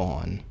back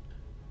on.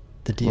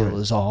 The deal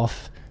is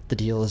off. The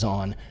deal is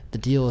on. The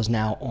deal is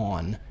now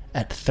on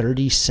at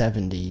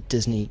 $30.70.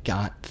 Disney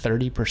got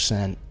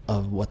 30%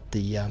 of what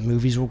the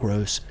movies will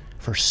gross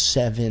for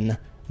 7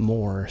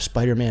 more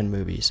Spider-Man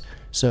movies.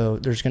 So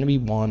there's going to be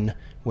one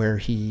where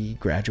he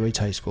graduates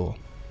high school.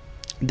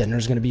 Then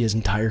there's going to be his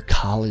entire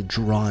college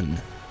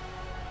run.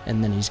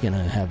 And then he's going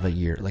to have a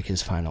year, like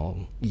his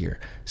final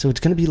year. So it's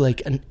going to be like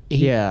a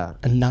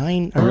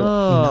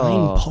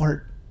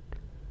 9-part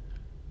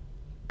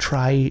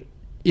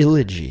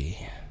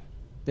trilogy.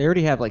 They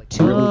already have like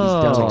 2 movies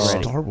done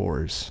already. Star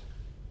Wars.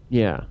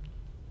 Yeah.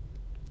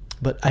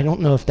 But I don't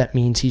know if that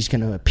means he's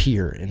going to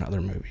appear in other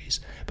movies.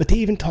 But they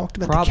even talked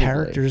about the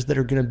characters that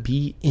are going to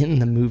be in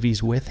the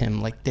movies with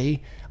him. Like,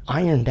 they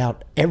ironed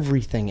out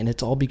everything, and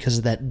it's all because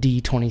of that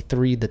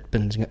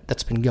D23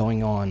 that's been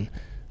going on.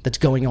 That's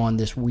going on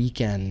this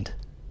weekend.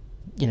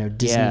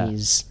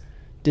 Disney's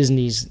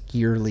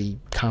yearly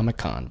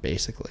Comic-Con,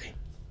 basically.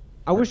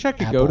 I wish I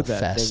could go to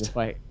that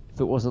thing if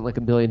it wasn't like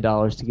 $1 million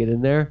to get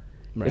in there.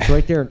 Right. It's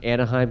right there in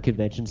Anaheim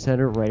Convention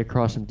Center, right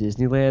across from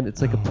Disneyland.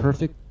 It's like a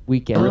perfect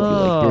weekend if you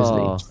like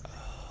Disney.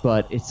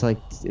 But it's like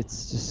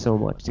it's just so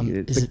much to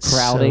get. It's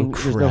crowding.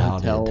 So there's no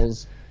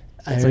hotels.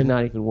 It's like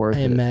not even worth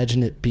it. I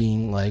imagine it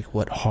being like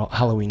what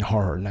Halloween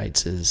Horror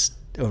Nights is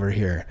over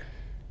here.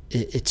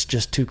 It's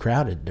just too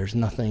crowded. There's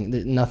nothing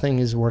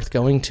is worth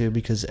going to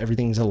because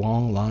everything's a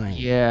long line.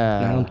 Yeah,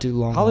 and I don't do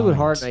long Hollywood lines.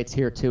 Horror Nights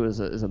here too is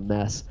a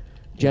mess.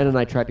 Jen and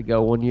I tried to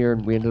go one year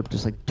and we ended up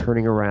just like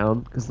turning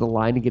around because the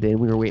line to get in,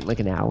 we were waiting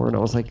like an hour, and I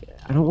was like,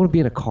 I don't want to be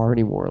in a car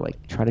anymore.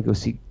 Like try to get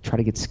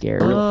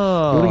scared. You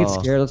want to get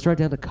scared? Let's drive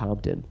down to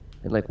Compton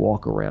and like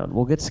walk around.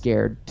 We'll get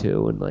scared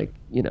too, and like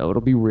it'll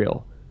be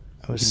real.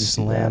 I was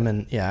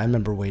slamming. Yeah, I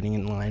remember waiting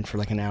in line for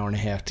like an hour and a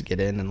half to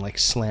get in and like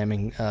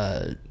slamming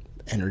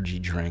energy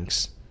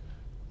drinks.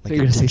 Like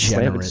you're gonna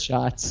slamming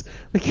shots,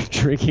 like you're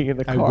drinking in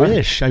the car.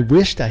 I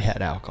wished I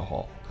had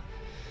alcohol.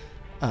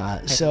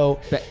 So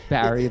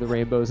Barry the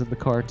Rainbow's in the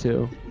car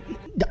too.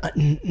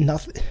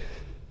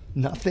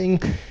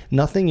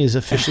 Nothing is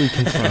officially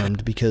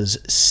confirmed because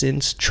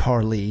since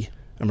Charlie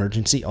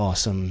Emergency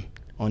Awesome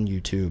on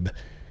YouTube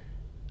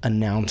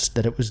announced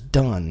that it was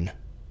done,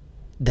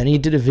 then he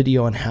did a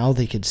video on how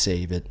they could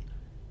save it,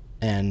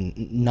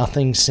 and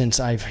nothing since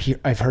I've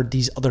heard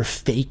these other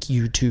fake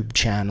YouTube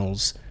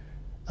channels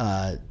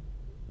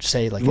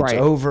say like it's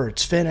over,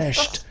 it's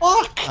finished,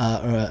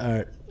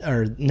 or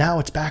now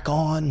it's back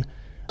on.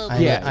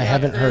 I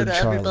haven't heard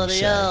Charlie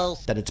say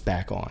that it's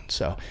back on.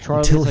 So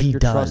Charlie's until like he your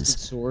does, trusted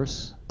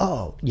source.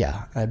 Oh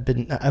yeah,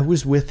 I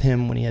was with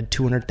him when he had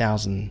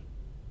 200,000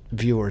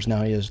 viewers.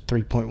 Now he has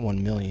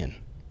 3.1 million.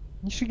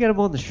 You should get him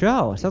on the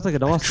show. Sounds like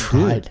an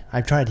awesome dude.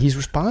 I've tried. He's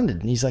responded,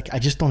 and he's like, I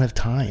just don't have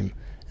time.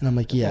 And I'm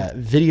like, yeah,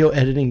 video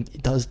editing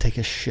does take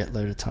a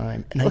shitload of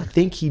time, and I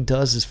think he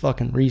does his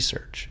fucking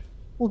research.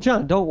 Well,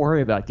 John, don't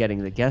worry about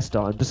getting the guest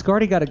on.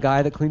 Biscardi got a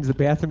guy that cleans the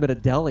bathroom at a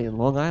deli in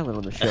Long Island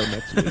on the show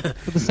next week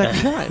for the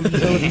second time. So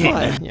it's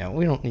fine. Yeah,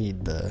 we don't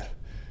need the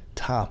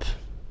top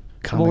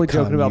Comic-Con I'm only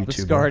joking about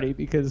YouTuber. Biscardi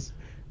because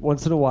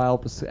once in a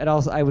while, and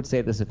also I would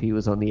say this if he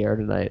was on the air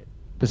tonight,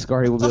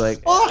 Biscardi will be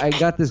like, I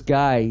got this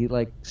guy, he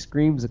like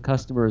screams at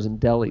customers in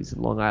delis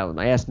in Long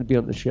Island. I asked him to be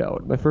on the show.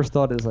 And my first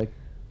thought is like,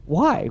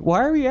 why?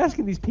 Why are we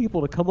asking these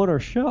people to come on our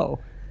show?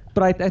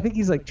 But I think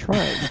he's like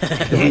trying.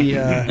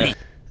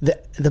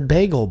 The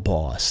bagel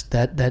boss,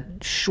 that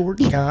short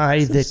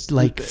guy that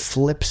like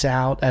flips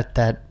out at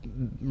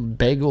that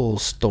bagel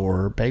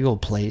store, bagel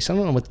place. I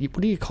don't know what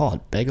do you call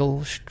it?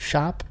 Bagel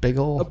shop?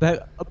 Bagel? A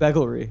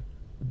bagelery.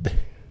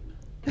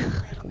 I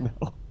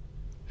don't know.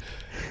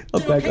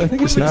 I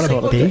think it's not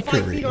a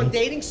bakery. On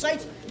dating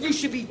sites, you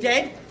should be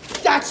dead.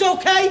 That's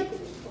okay.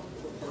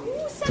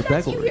 Who said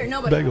that to you here?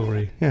 Nobody.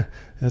 Bagelry. Yeah,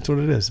 that's what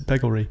it is.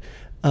 Bagelry.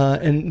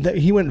 And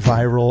he went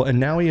viral, and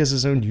now he has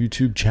his own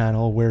YouTube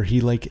channel where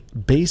he like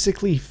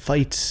basically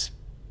fights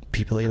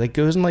people. He like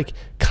goes and like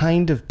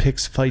kind of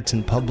picks fights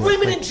in public.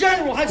 Women like, in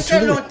general have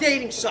started on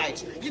dating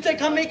sites. You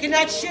think I'm making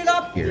that shit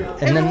up? Here. And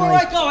then then where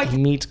like, I go, he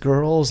meets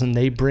girls, and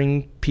they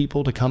bring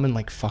people to come and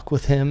like fuck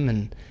with him,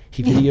 and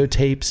he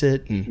videotapes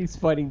it. And he's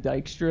fighting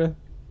Dykstra.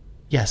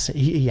 Yes,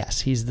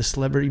 he's the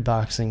celebrity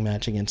boxing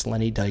match against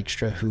Lenny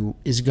Dykstra, who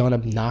is gonna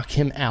knock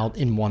him out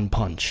in one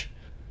punch.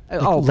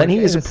 Like, Lenny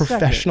is a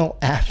professional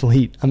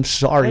athlete. I'm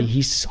sorry,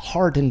 he's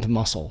hardened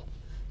muscle.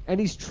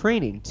 And he's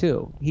training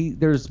too.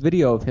 There's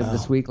video of him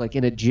this week, like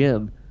in a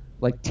gym,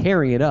 like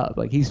tearing it up.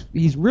 Like he's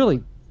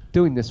really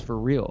doing this for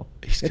real.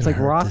 It's like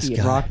Rocky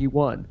and Rocky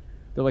 1.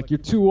 They're like, you're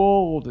too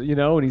old,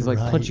 and he's like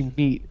punching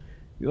meat.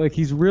 Like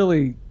he's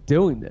really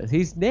doing this.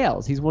 He's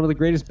Nails. He's one of the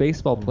greatest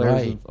baseball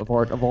players of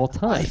all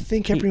time. I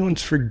think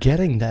everyone's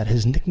forgetting that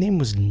his nickname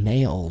was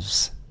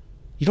Nails.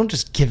 You don't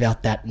just give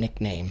out that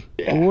nickname.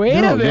 Wait a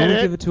minute. You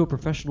only give it to a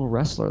professional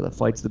wrestler that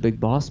fights the Big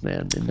Boss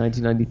Man in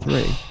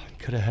 1993.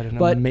 Could have had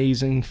an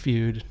amazing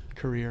feud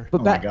career.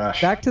 But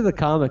back to the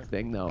comic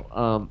thing,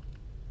 though.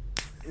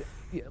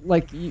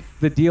 Like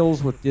the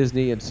deals with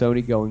Disney and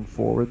Sony going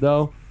forward,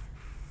 though,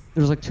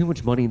 there's like too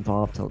much money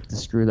involved to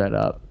screw that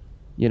up.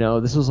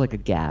 This was like a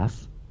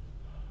gaffe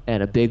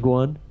and a big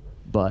one,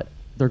 but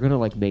they're gonna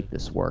like make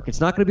this work. It's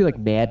not gonna be like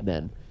Mad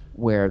Men,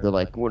 where they're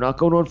like, we're not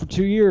going on for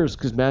 2 years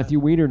because Matthew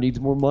Weiner needs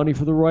more money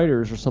for the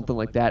writers or something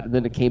like that, and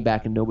then it came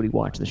back and nobody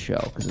watched the show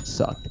because it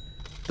sucked.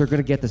 They're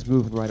going to get this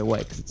moving right away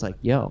because it's like,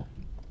 yo,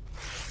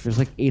 there's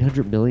like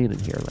 $800 million in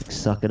here. Like,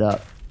 suck it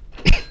up.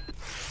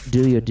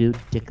 Do you do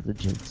dick the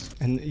gents?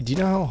 And do you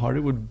know how hard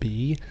it would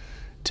be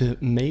to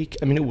make,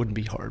 I mean, it wouldn't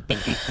be hard,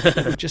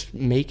 but just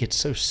make it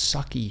so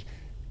sucky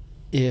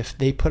if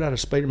they put out a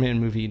Spider-Man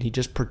movie and he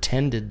just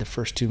pretended the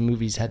first two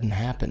movies hadn't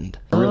happened.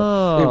 It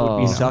would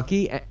be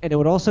sucky, and it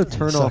would also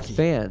turn off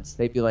fans.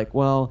 They'd be like,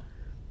 well,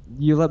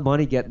 you let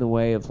money get in the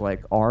way of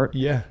like art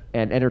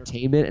and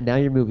entertainment, and now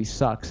your movie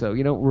sucks. So,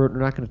 we're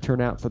not going to turn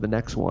out for the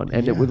next one.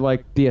 And it would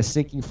like be a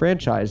sinking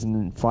franchise, and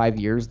in 5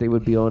 years they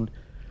would be on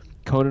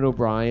Conan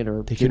O'Brien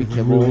or Jimmy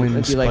Kimmel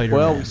and be like,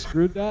 well, we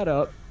screwed that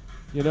up.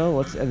 You know,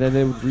 and then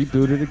they would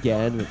reboot it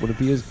again, and it wouldn't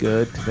be as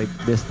good because they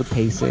missed the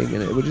pacing,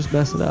 and it would just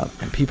mess it up.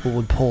 And people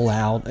would pull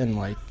out, and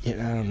I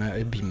don't know,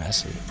 it'd be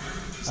messy.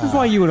 This is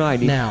why you and I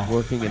need now, to be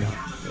working in.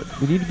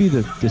 We need to be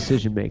the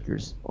decision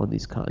makers on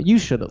these You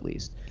should at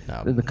least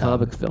in the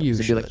comic films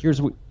and be like,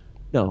 here's what.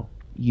 No,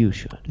 you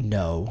should.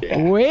 No.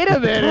 Wait a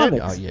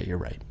minute. Oh yeah, you're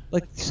right.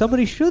 Like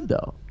somebody should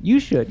though. You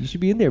should. You should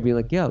be in there being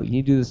like, yo, you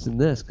need to do this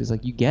and this because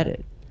you get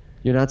it.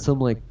 You're not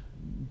some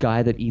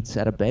guy that eats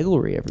at a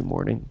bagelery every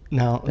morning.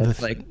 No,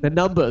 the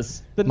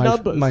numbers.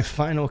 My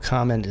final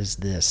comment is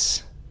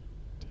this.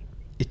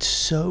 It's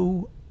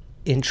so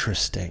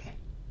interesting,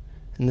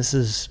 and this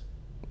is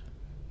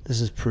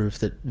proof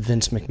that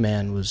Vince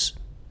McMahon was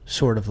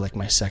sort of like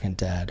my second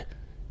dad,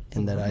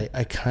 in that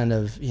I kind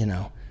of,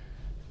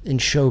 in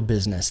show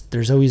business,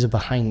 there's always a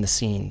behind the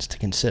scenes to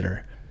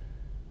consider.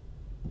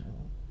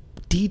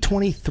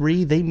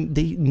 D23,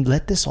 they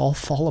let this all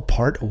fall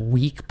apart a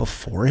week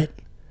before it.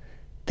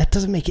 That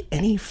doesn't make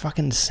any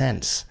fucking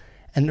sense.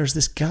 And there's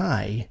this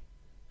guy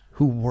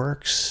who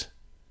works,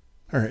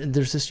 or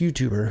there's this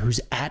YouTuber who's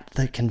at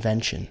the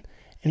convention,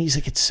 and he's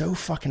like, it's so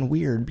fucking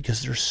weird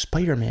because there's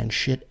Spider-Man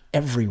shit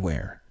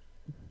everywhere.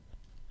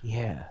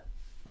 Yeah.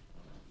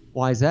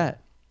 Why is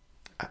that?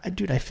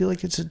 Dude, I feel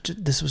like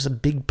this was a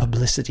big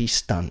publicity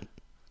stunt.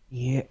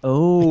 Yeah.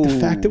 Oh. The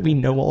fact that we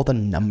know all the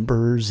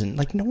numbers and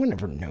no one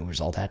ever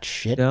knows all that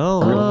shit. No,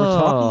 we're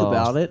talking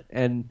about it,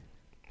 and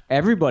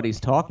everybody's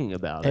talking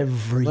about it.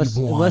 Everyone.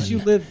 Unless you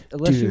live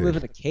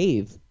in a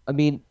cave. I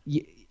mean,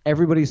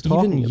 everybody's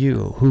talking. Even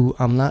you, who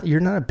you're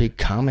not a big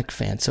comic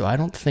fan, so I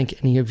don't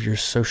think any of your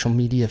social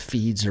media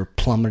feeds are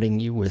plummeting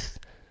you with,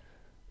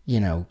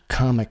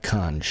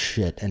 Comic-Con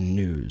shit and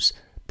news.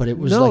 But it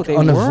was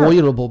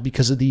unavoidable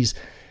because of these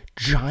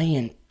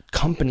giant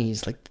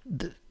companies, like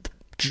the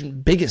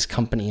biggest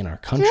company in our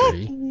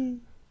country,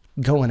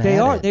 going at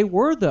it. They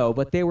were though,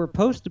 but they were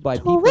posted by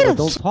people that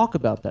don't talk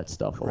about that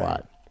stuff a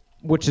lot,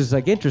 which is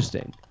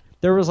interesting.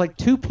 There was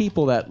two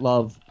people that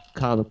love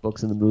comic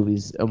books and the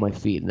movies on my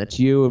feed, and that's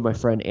you and my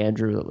friend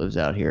Andrew that lives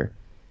out here,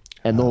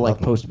 and they'll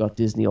post about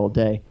Disney all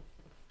day.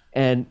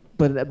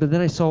 But then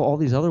I saw all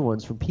these other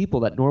ones from people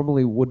that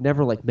normally would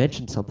never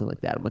mention something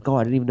like that. I'm like, oh,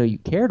 I didn't even know you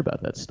cared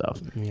about that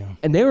stuff. Yeah.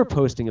 And they were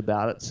posting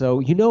about it,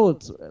 so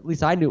at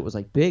least I knew it was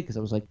big because I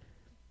was like,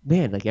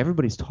 man,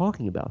 everybody's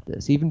talking about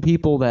this. Even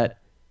people that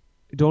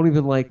don't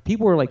even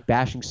people were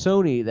bashing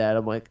Sony. That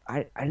I'm like,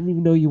 I didn't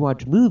even know you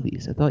watch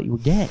movies. I thought you were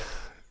gay.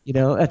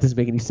 That doesn't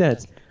make any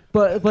sense.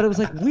 But it was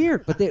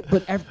weird.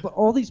 But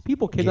all these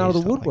people came out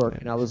of the woodwork,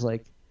 and I was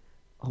like,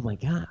 oh my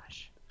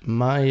gosh.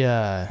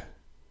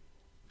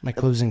 My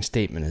closing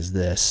statement is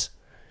this.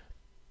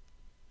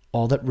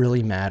 All that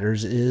really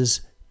matters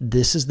is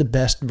this is the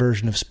best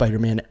version of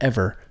Spider-Man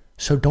ever,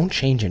 so don't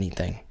change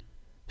anything.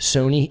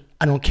 Sony,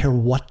 I don't care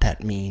what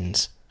that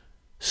means.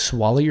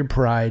 Swallow your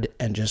pride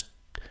and just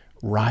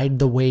ride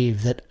the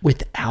wave that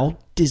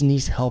without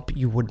Disney's help,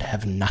 you would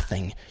have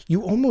nothing.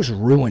 You almost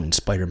ruined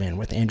Spider-Man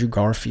with Andrew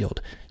Garfield.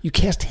 You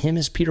cast him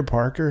as Peter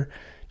Parker.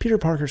 Peter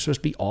Parker's supposed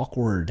to be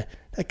awkward.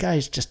 That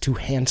guy's just too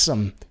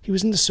handsome. He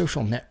was in The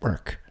Social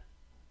Network.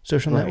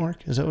 Social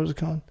Network? Is that what it was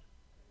called?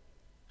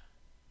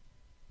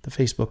 The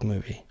Facebook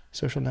movie.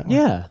 Social Network?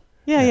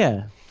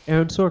 Yeah.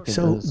 Aaron Sorkin.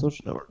 So,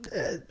 Social Network.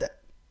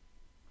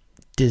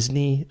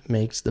 Disney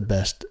makes the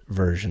best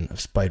version of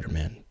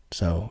Spider-Man.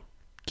 So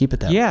keep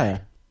it that way. Yeah.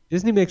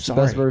 Disney makes the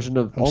best version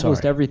of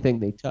almost everything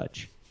they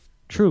touch.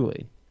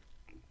 Truly.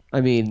 I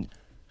mean,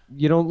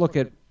 you don't look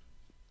at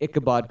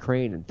Ichabod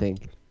Crane and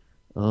think,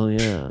 oh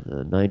yeah,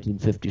 the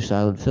 1950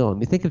 silent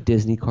film. You think of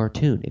Disney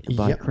cartoon,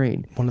 Ichabod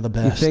Crane. One of the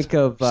best. You think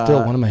of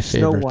still one of my favorites.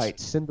 Snow White,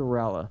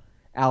 Cinderella,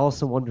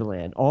 Alice in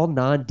Wonderland, all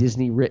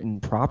non-Disney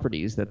written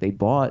properties that they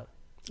bought.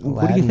 Aladdin.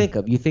 What do you think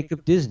of? You think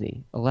of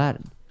Disney,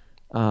 Aladdin.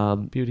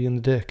 Beauty and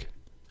the Dick.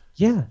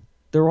 Yeah,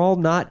 they're all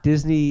not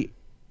Disney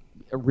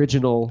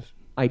original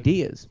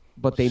ideas,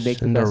 but they make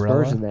Cinderella? the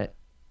best version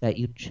that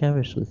you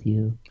cherish with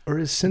you. Or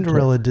is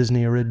Cinderella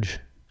Disney orig?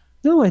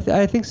 No,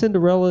 I think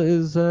Cinderella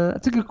is.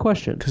 That's a good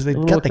question. Because they've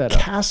got the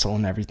castle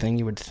and everything.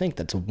 You would think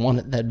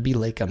that'd be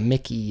like a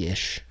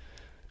Mickey-ish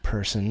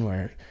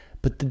person.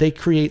 But did they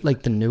create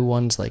the new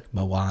ones like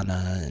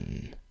Moana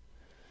and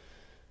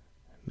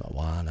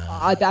Moana?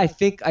 I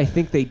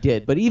think they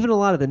did. But even a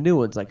lot of the new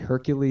ones like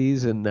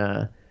Hercules and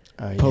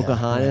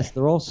Pocahontas,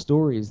 they're all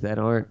stories that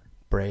aren't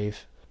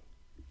Brave.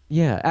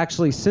 Yeah,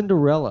 actually,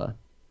 Cinderella.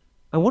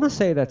 I want to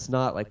say that's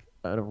not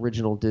an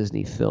original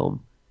Disney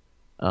film.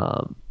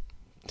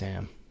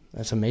 Damn,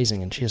 that's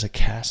amazing, and she has a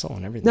castle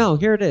and everything. No,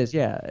 here it is.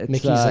 Yeah,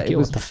 Mickey's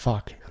what the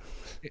fuck?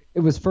 It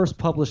was first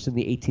published in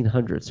the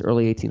 1800s,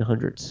 early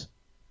 1800s.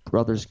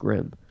 Brothers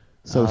Grimm.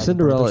 So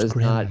Cinderella is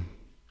not.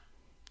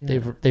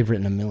 Yeah. They've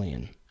written a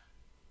million.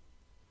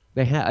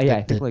 They have. Yeah,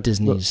 I think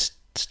Disney's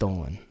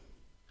stolen.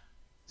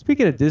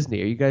 Speaking of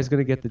Disney, are you guys going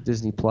to get the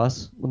Disney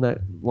Plus when that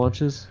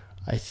launches?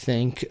 I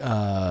think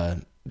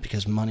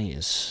because money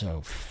is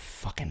so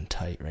fucking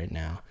tight right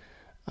now.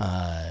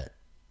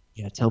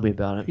 Yeah, tell me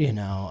about it. You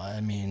know,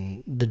 I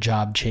mean, the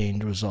job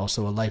change was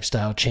also a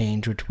lifestyle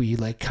change, which we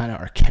like kind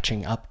of are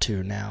catching up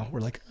to now.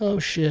 We're like, oh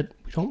shit,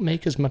 we don't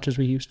make as much as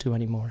we used to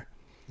anymore.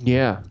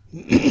 Yeah.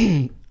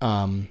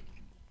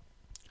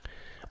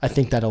 I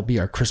think that'll be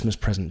our Christmas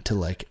present to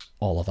like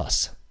all of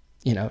us.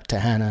 You know, to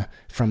Hannah,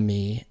 from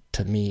me,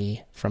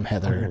 from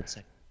Heather,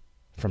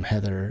 from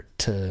Heather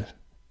to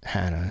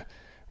Hannah.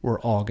 We're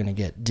all going to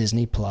get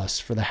Disney Plus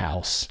for the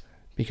house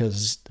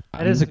because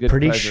I'm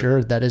pretty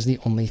sure that is the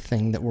only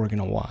thing that we're going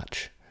to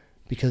watch.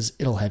 Because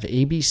it'll have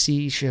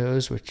ABC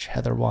shows, which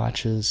Heather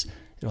watches.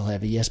 It'll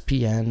have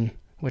ESPN,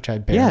 which I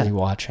barely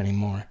watch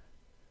anymore.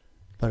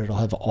 But it'll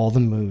have all the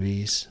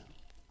movies.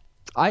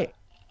 I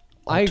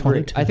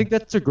agree. I think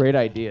that's a great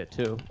idea,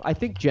 too. I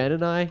think Jen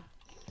and I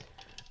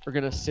are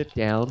going to sit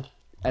down,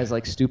 as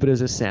like stupid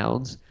as it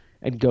sounds,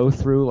 and go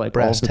through like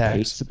all the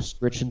paid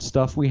subscription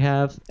stuff we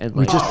have and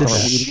like start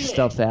weeding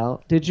stuff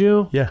out. Did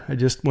you? Yeah, I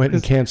just went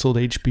and canceled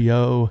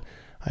HBO.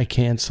 I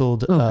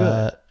canceled,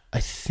 I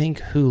think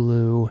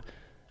Hulu.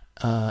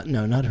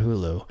 No, not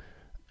Hulu.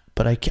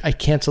 But I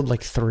canceled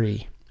like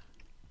 3.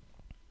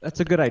 That's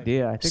a good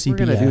idea. I think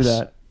we're going to do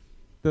that.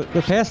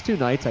 The past 2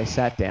 nights I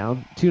sat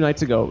down. 2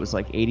 nights ago it was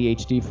like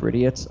ADHD for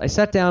idiots. I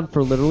sat down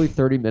for literally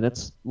 30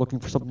 minutes looking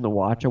for something to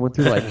watch. I went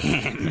through like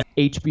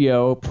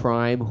HBO,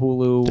 Prime,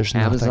 Hulu,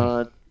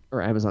 Amazon,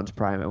 or Amazon's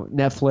Prime,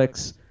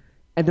 Netflix,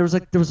 and there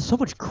was so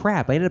much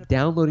crap. I ended up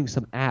downloading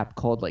some app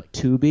called like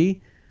Tubi.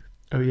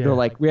 Oh yeah. They're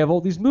like, we have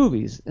all these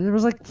movies, and there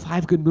was like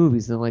 5 good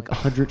movies and like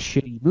 100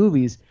 shitty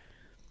movies.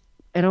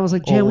 And I was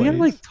like, Jan, we gotta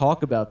like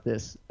talk about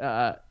this.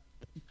 Like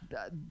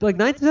 9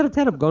 times out of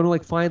 10, I'm going to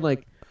like find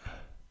like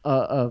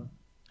a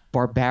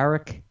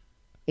barbaric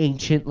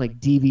ancient like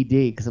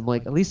DVD because I'm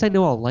like, at least I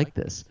know I'll like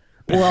this,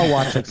 or I'll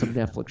watch like some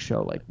Netflix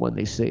show like When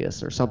They See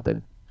Us or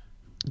something.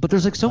 But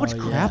there's like so much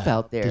crap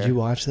out there. Did you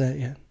watch that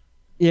yet?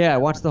 Yeah, I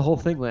watched the whole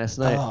thing last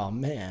night. Oh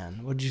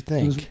man, what did you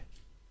think?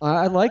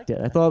 I liked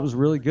it. I thought it was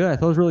really good. I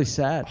those really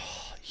sad.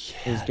 Oh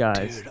yeah, those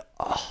guys. Dude.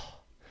 Oh,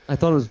 I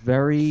thought it was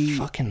very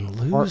fucking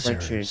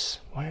losers.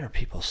 Why are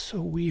people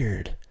so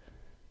weird?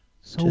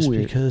 Just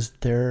because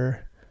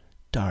they're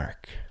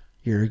dark.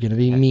 You're going to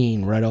be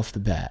mean right off the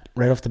bat.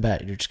 Right off the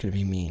bat, you're just going to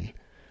be mean.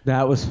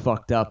 That was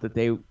fucked up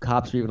that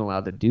cops were even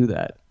allowed to do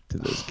that to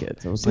those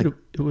kids. I was Dude,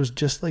 it was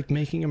just like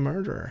making a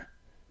murderer.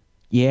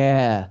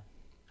 Yeah.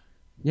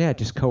 Yeah,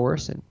 just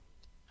coercing.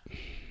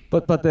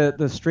 But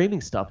the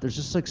streaming stuff, there's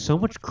just like so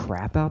much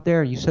crap out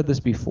there. And you said this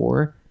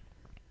before.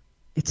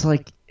 It's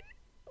like,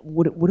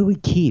 what do we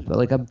keep?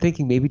 Like, I'm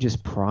thinking maybe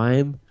just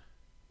Prime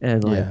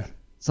and like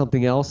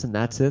something else, and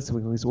that's it. So we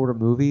can always order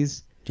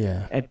movies.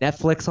 Yeah. And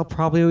Netflix I'll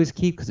probably always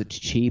keep because it's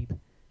cheap.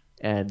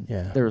 And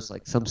there's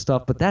like some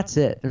stuff, but that's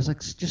it. There's like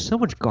just so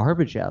much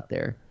garbage out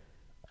there.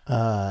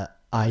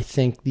 I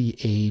think the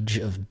age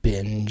of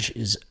binge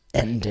is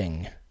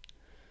ending.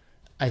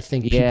 I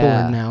think people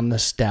are now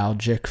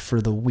nostalgic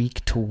for the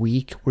week to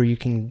week where you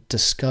can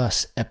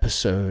discuss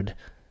episode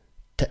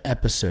to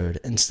episode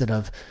instead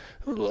of,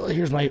 well,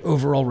 here's my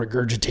overall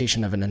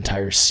regurgitation of an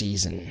entire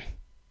season.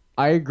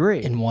 I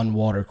agree. In one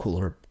water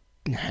cooler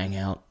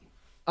hangout.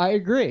 I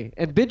agree.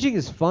 And binging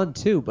is fun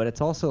too, but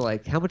it's also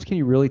like, how much can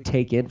you really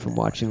take in from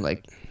watching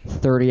like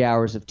 30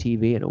 hours of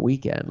TV in a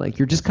weekend? Like,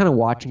 you're just kind of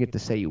watching it to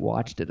say you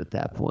watched it at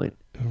that point.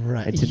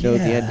 Right. And to know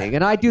the ending.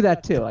 And I do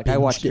that too. Like, I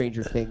watch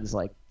Stranger Things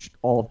like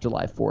all of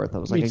July 4th. I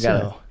was like,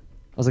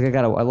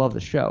 I love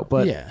the show.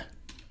 But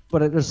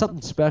there's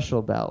something special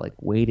about like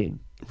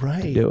waiting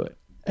to do it.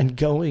 And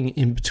going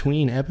in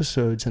between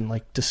episodes and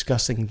like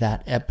discussing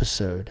that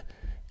episode.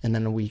 And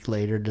then a week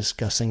later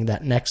discussing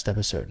that next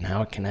episode and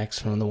how it connects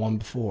from the one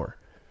before.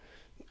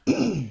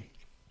 I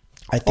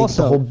think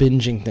also, the whole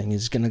binging thing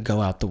is going to go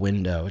out the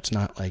window. It's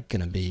not like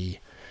going to be...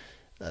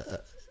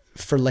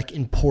 for like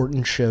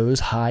important shows,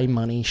 high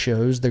money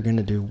shows, they're going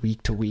to do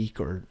week to week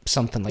or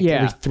something like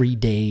every 3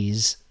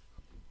 days.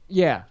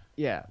 Yeah.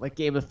 Like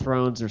Game of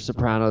Thrones or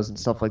Sopranos and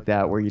stuff like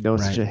that where you know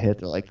it's such a hit.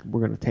 They're like, we're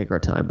going to take our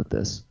time with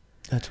this.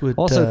 That's what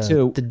also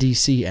too, the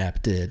DC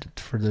app did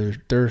for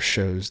their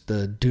shows,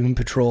 the Doom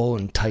Patrol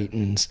and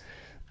Titans.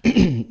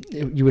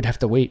 You would have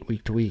to wait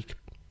week to week.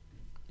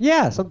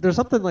 Yeah, there's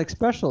something like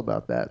special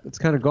about that. It's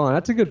kind of gone.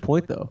 That's a good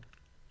point though.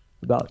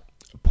 About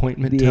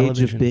appointment the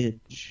television. Age of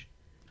binge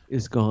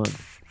is gone.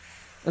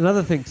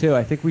 Another thing too,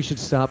 I think we should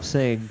stop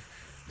saying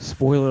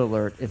spoiler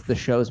alert if the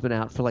show's been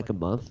out for like a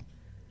month.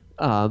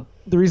 The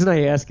reason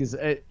I ask is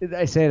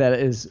I say that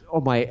is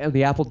on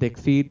the Apple Dick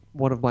feed,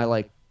 one of my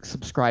like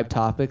subscribed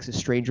topics is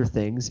Stranger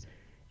Things,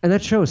 and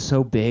that show is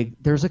so big.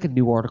 There's like a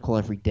new article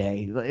every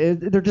day.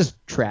 They're just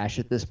trash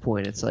at this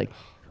point. It's like,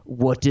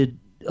 what did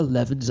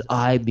Eleven's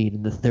eye mean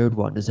in the third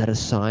one? Is that a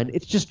sign?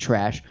 It's just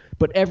trash.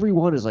 But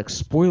everyone is like,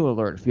 spoiler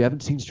alert if you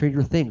haven't seen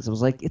Stranger Things. I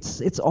was like,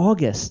 it's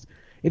August.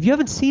 If you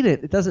haven't seen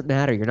it, it doesn't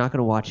matter. You're not going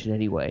to watch it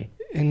anyway.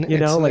 And you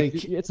know,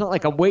 like it's not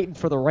like I'm waiting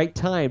for the right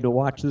time to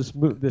watch this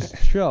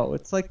show.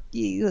 It's like,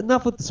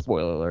 enough with the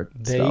spoiler alert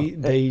stuff.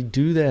 They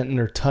do that in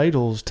their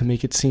titles to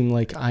make it seem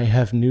like I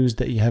have news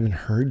that you haven't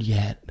heard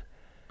yet.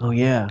 Oh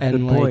yeah, and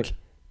good like point.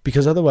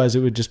 Because otherwise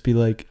it would just be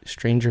like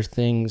Stranger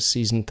Things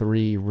Season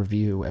 3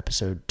 review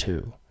Episode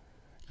 2.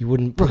 You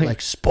wouldn't put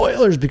like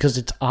spoilers because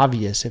it's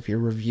obvious if you're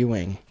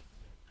reviewing.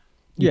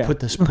 You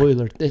put the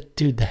spoiler.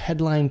 Dude, the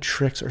headline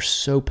tricks are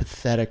so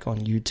pathetic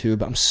on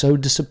YouTube. I'm so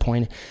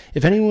disappointed.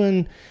 If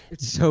anyone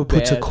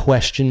puts a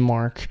question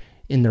mark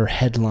in their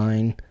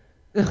headline,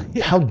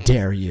 how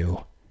dare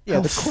you?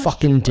 How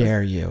fucking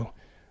dare you?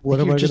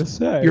 What am I going to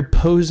say? You're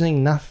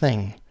posing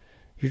nothing.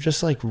 You're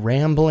just like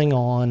rambling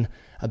on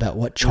about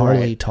what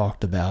Charlie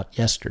talked about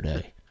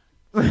yesterday.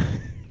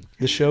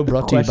 The show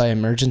brought to you by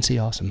Emergency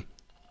Awesome.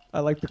 I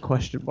like the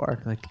question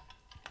mark. Like,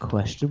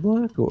 question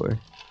mark or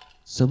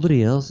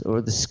somebody else or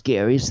the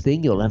scariest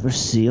thing you'll ever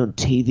see on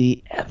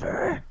TV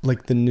ever.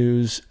 Like the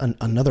news,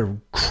 another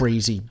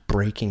crazy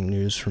breaking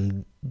news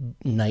from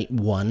night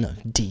 1 of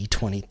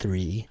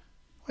D23.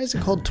 Why is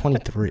it called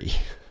 23?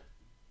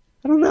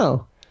 I don't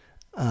know.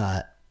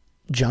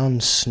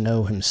 Jon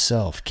Snow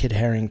himself, Kit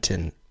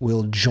Harington,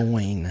 will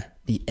join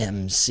the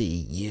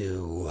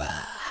MCU.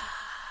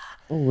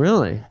 Oh,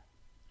 really?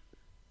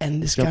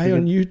 And this guy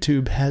on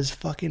YouTube has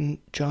fucking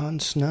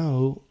Jon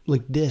Snow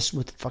like this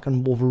with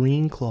fucking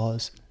Wolverine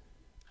claws,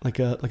 like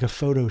a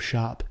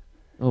Photoshop.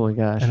 Oh my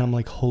gosh! And I'm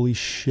like, holy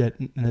shit!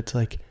 And it's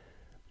like,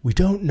 we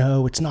don't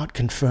know. It's not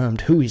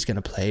confirmed who he's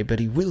gonna play, but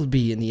he will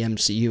be in the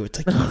MCU. It's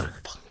like,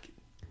 fuck.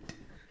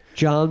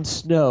 Jon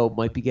Snow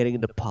might be getting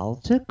into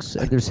politics,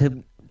 and there's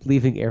him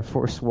leaving Air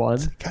Force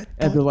One,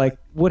 and they're like,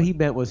 what he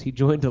meant was he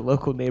joined a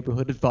local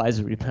neighborhood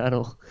advisory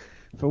panel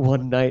for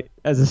one night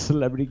as a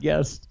celebrity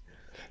guest.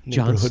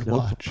 Jon Snow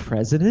watch.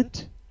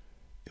 President?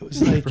 It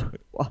was like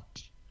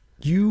watch.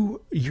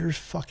 Your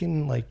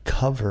fucking like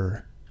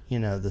cover,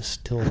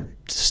 the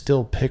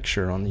still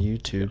picture on the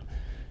YouTube.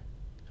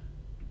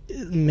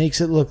 It makes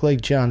it look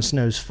like Jon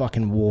Snow's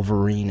fucking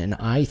Wolverine, and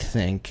I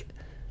think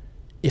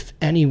if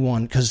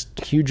anyone, because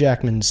Hugh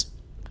Jackman's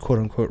quote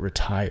unquote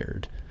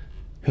retired,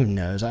 who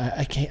knows?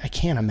 I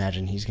can't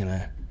imagine he's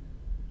gonna.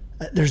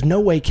 There's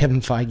no way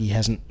Kevin Feige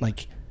hasn't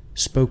like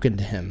spoken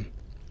to him.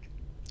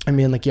 I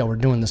mean, like, we're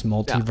doing this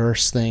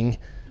multiverse thing,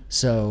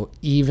 so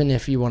even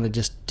if you want to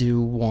just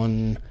do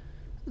one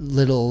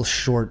little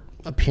short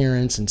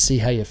appearance and see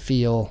how you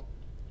feel,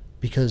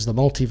 because the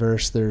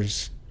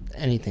multiverse,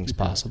 anything's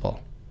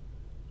possible.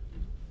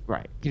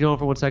 Right. Can you hold on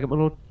for 1 second,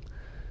 Malone?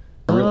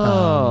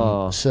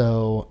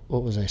 So,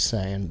 what was I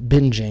saying?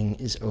 Binging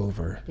is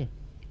over. Yeah.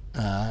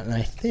 And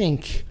I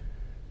think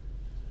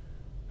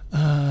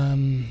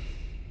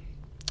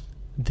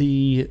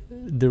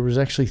there was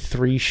actually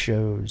 3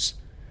 shows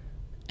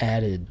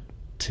added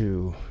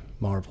to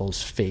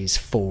Marvel's Phase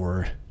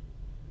 4.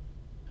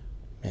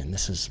 Man,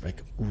 this is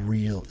like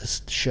real.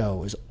 This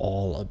show is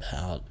all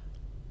about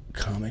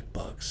comic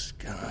books.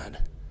 God.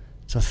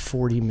 It's a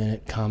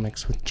 40-minute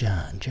comics with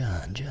John.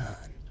 Anyway,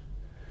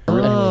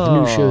 the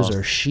new shows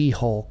are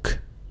She-Hulk.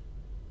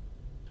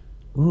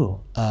 Ooh.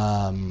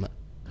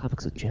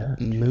 Comics with John.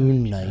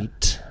 Moon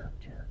Knight.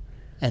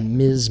 And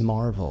Ms.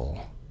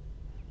 Marvel.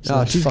 So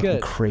that's she's fucking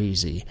good.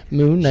 Crazy.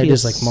 Moon Knight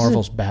is like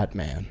Marvel's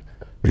Batman.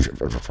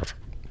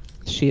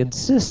 She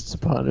insists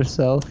upon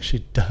herself. She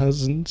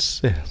does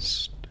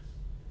insist.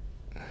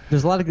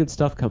 There's a lot of good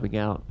stuff coming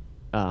out.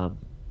 They're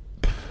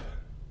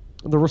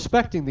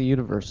respecting the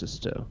universes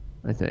too,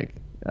 I think.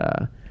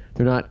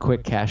 They're not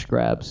quick cash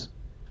grabs.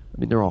 I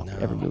mean,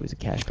 every movie's a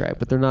cash grab,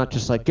 but they're not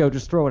just like,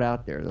 just throw it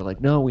out there. They're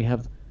like, no, we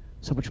have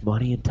so much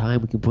money and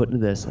time we can put into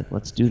this. Like,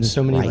 let's do this.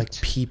 So many right.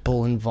 like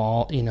people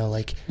involved,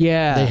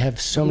 they have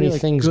so many like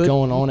things good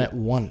going on people. at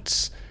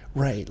once.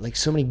 Right, like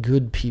so many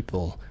good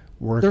people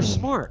working. They're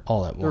smart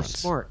all at once. They're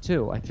smart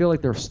too. I feel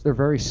like they're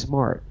very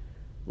smart.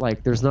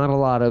 Like, there's not a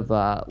lot of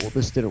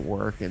this didn't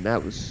work, and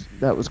that was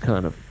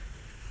kind of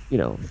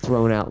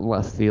thrown out in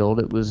left field.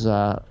 It was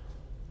they're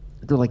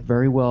like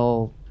very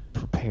well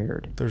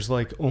prepared. There's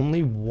like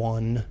only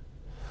one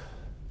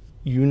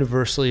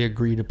universally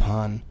agreed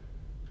upon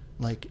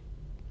like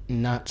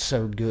not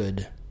so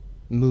good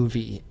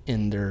movie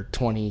in their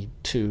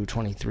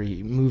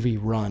 22-23 movie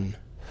run,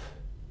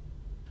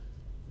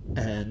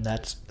 and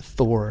that's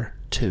Thor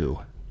 2.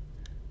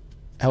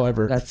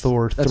 However,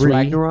 Thor 3... That's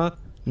Ragnarok?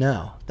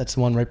 No, that's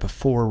the one right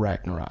before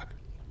Ragnarok.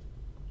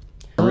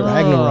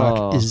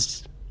 Ragnarok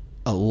is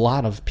a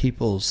lot of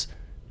people's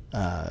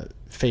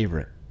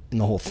favorite in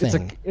the whole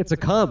thing. It's a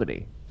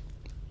comedy.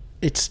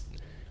 It's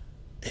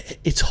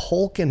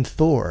Hulk and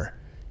Thor.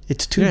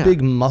 It's two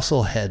big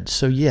muscle heads.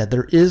 So yeah,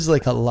 there is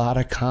like a lot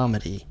of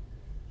comedy.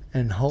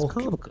 And Hulk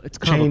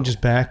changes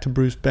back to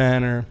Bruce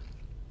Banner.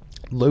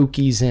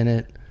 Loki's in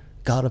it.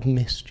 God of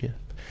Mischief.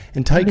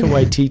 And Taika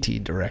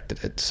Waititi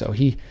directed it. So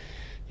he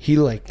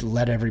like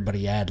let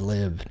everybody ad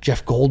lib.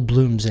 Jeff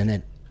Goldblum's in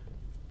it.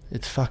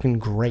 It's fucking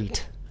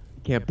great.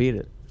 Can't beat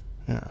it.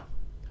 Yeah.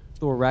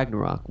 Thor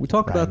Ragnarok. We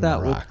talked about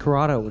that with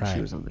Corrado when she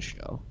was on the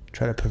show.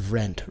 Try to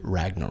prevent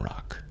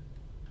Ragnarok.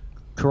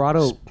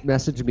 Corrado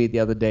messaged me the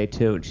other day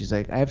too, and she's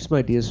like, I have some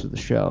ideas for the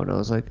show. And I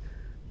was like,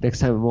 next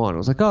time I'm on. I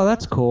was like, oh,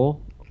 that's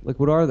cool. Like,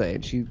 what are they?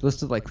 And she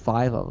listed like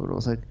 5 of them. And I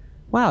was like,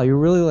 wow, you're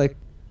really like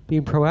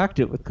being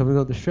proactive with coming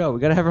on the show. We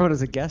got to have her on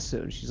as a guest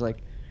soon. She's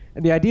like,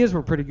 And the ideas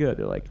were pretty good.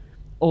 They're like,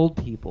 old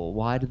people,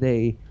 why do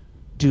they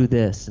do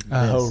this and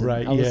this? Oh, And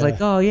right, I was yeah.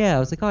 like, oh yeah. I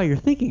was like, oh, you're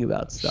thinking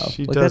about stuff.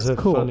 She like, does that's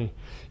have cool. funny.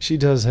 She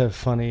does have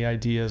funny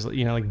ideas,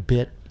 like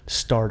bit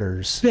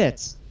starters.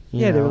 Bits.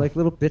 You Yeah, they were know? like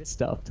little bit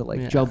stuff to like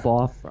Yeah. jump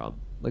off from,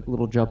 like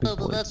little jumping Oh,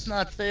 but points. that's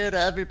not fair to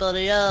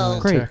everybody I'm else.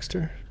 gonna Great. text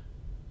her.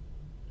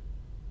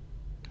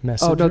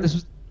 Messenger? Oh no,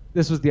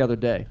 this was the other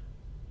day.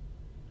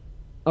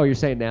 Oh, you're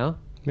saying now?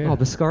 Yeah. Oh,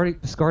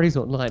 Biscardi's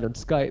online on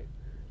Skype.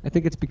 I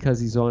think it's because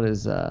he's on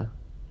his phone.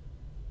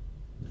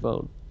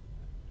 Oh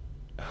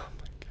my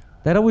god.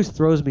 That always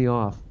throws me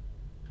off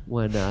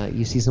when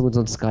you see someone's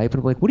on Skype and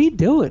I'm like, what are you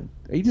doing?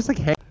 Are you just like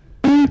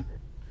hanging?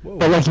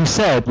 But like you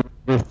said,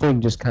 your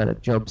thing just kind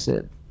of jumps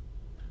in.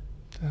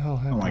 The hell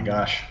Oh my happened?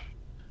 gosh.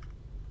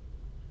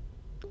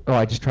 Oh,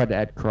 I just tried to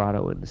add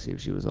Corrado in to see if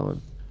she was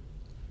on.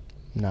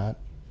 Not.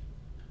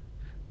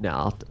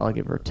 No, I'll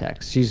give her a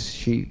text.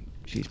 She's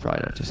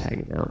probably not just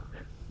hanging out.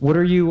 What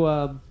are you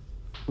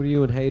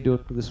and Hay doing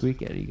for this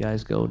weekend? Are you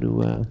guys going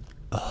to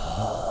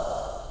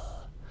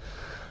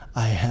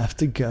I have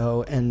to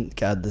go, and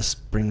God, this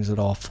brings it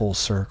all full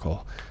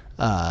circle.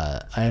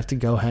 I have to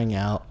go hang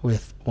out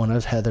with one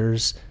of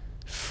Heather's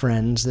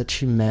friends that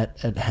she met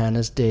at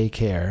Hannah's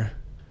daycare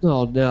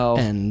Oh no.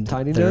 and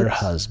Tiny their Notes?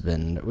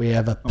 husband. We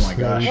have a Oh my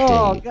play gosh. date.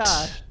 Oh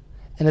gosh.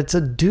 And it's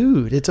a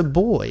dude. It's a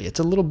boy. It's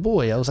a little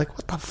boy. I was like,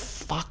 what the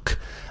fuck?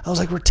 I was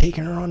like, we're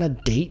taking her on a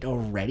date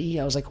already?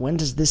 I was like, when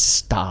does this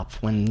stop?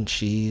 When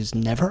she's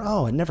never...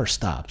 Oh, it never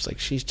stops. Like,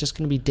 she's just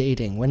going to be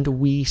dating. When do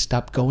we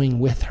stop going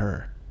with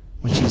her?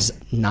 When she's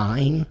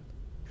 9?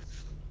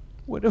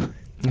 What do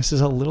This is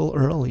a little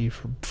early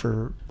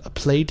for a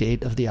play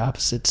date of the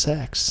opposite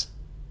sex.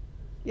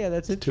 Yeah,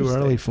 that's Too interesting.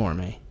 early for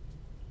me.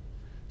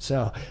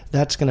 So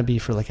that's going to be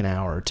for like an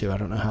hour or two. I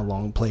don't know how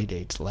long play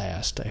dates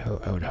last.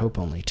 I would hope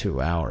only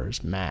 2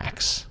 hours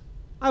max.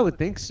 I would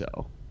think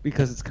so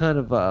because it's kind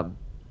of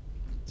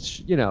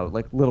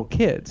like little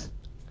kids.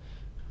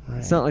 Right.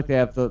 It's not like they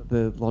have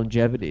the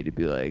longevity to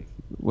be like,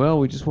 well,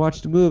 we just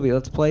watched a movie,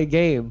 let's play a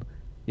game.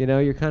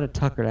 You're kind of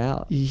tuckered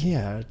out.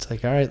 Yeah, it's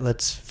like, all right,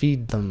 let's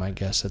feed them, I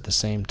guess, at the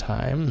same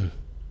time.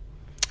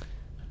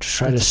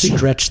 Try to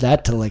stretch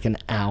that to like an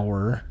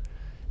hour.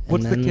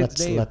 What's and the then kid's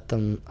let's name? let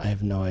them... I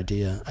have no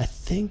idea. I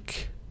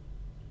think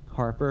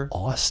Harper.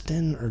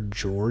 Austin or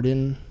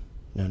Jordan.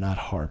 No, not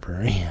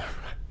Harper. Yeah.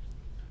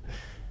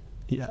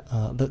 Yeah,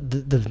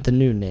 the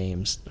new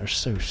names are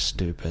so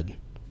stupid.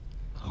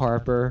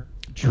 Harper.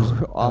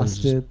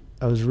 Austin.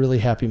 I was really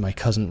happy my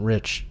cousin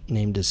Rich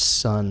named his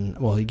son...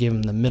 Well, he gave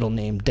him the middle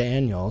name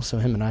Daniel, so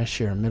him and I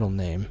share a middle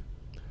name.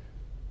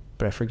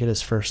 But I forget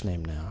his first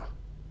name now.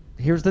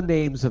 Here's the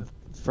names of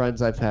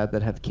friends I've had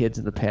that have kids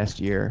in the past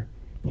year.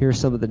 Here's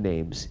some of the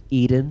names.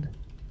 Eden.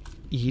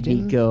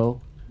 Nico.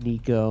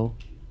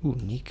 Ooh,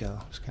 Nico.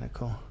 It's kind of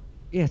cool.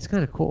 Yeah, it's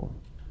kind of cool.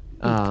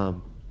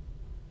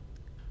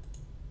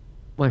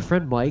 My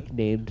friend Mike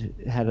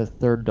had a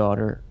third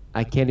daughter.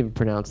 I can't even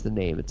pronounce the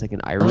name. It's like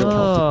an Irish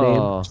Celtic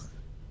name.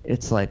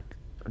 It's like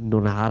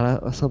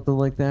Nonara or something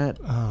like that.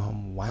 Oh,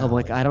 wow. I'm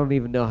like, I don't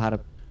even know how to...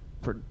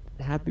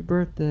 Happy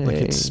birthday. Like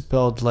it's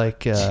spelled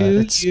like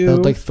you.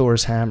 spelled like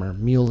Thor's hammer,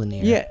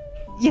 Mjolnir.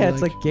 Yeah,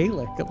 it's like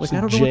Gaelic. I'm like, Is I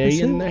don't a know what this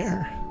J in is.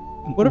 there?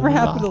 Whatever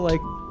happened to Not.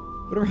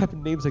 whatever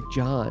happened to names like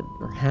John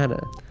or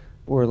Hannah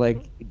or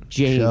like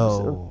James?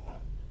 Joe.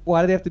 Why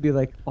do they have to be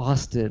like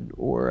Austin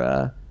or?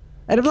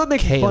 And I'm not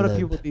making fun of Caleb.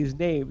 people with these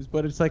names,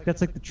 but it's like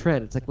that's like the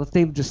trend. It's like let's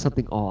name just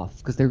something off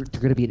because they're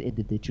gonna be an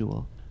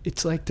individual.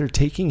 It's like they're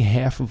taking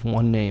half of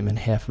one name and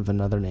half of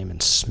another name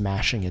and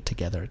smashing it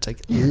together. It's like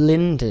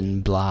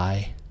Lyndon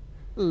Bly,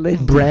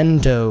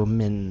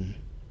 Brandomin,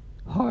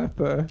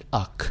 Harper,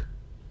 Uck,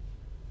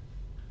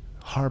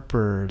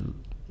 Harper,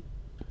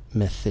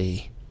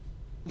 Mithy,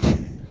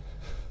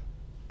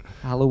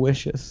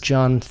 Aloysius,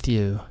 John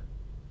Thew,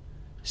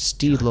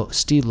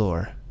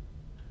 Steelor,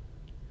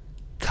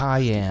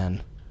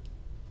 Cayenne.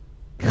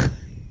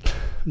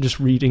 I'm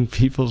just reading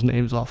people's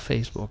names off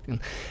Facebook.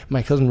 And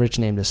my cousin Rich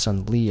named his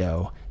son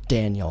Leo,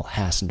 Daniel,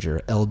 Hassinger,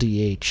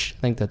 LDH. I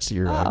think that's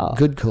your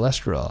good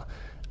cholesterol.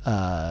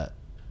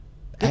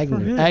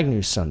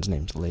 Agnew's son's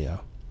name's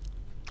Leo.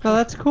 Oh,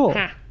 that's cool.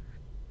 Yeah,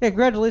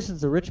 congratulations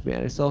to Rich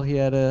Man. I saw he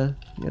had a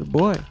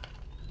boy.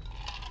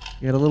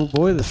 He had a little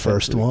boy The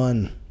first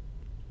one.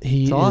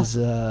 He is,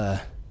 awesome.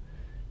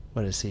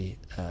 what is he?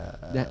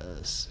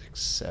 6,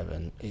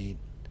 7, 8.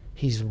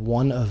 He's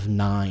one of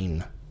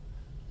 9.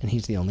 And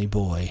he's the only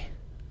boy.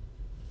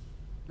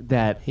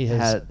 He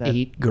has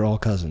 8 girl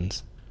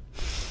cousins.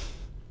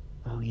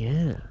 Oh,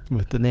 yeah.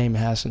 With the name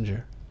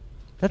Hassinger.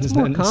 That's Isn't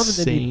more that common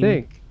than you insane?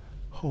 think.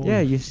 Holy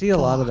Yeah, you see a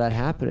lot of fuck. that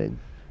happening.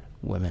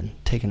 Women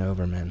taking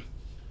over men.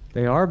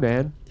 They are,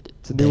 man.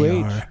 It's a new They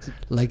age. are,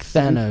 like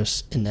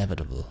Thanos,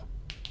 inevitable.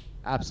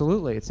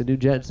 Absolutely. It's a new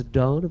it's a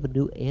dawn of a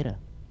new era.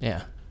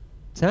 Yeah.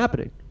 It's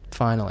happening.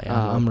 Finally,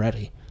 I'm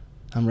ready.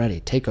 I'm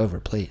ready. Take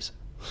over, please.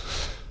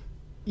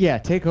 Yeah,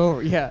 take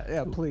over.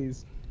 Yeah,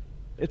 please.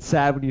 It's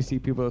sad when you see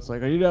people. It's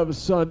like, I need to have a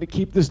son to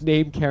keep this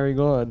name carrying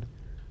on.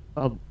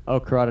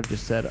 Corrado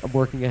just said, I'm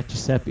working at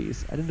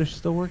Giuseppe's. I didn't know she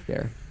still worked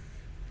there.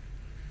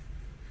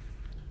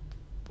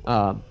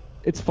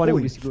 It's funny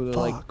when Holy you see people that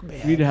are fuck, like,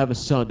 man. you need to have a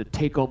son to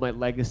take on my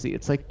legacy.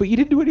 It's like, but you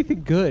didn't do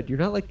anything good. You're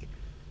not like,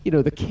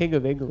 the King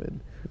of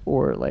England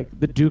or like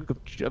the Duke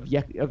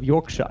of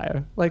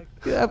Yorkshire. Like,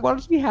 why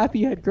don't you be happy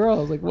you had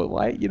girls? Like, what?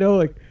 Why?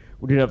 Like,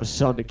 we need to have a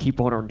son to keep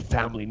on our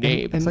family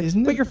name. And It's like,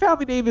 isn't but it- your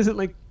family name isn't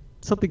like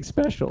something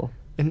special.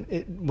 And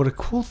what a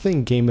cool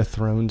thing Game of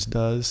Thrones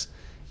does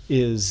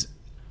is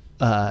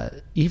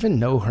even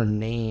though her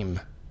name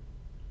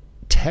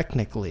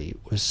technically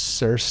was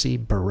Cersei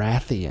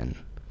Baratheon,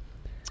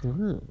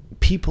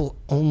 people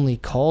only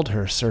called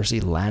her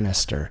Cersei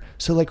Lannister.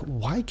 So, like,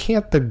 why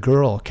can't the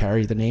girl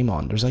carry the name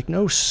on? There's, like,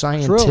 no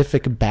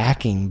scientific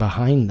backing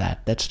behind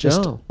that. That's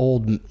just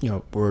old,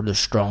 we're the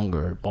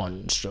stronger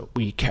ones, so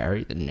we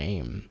carry the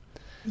name.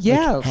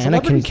 Yeah, Like,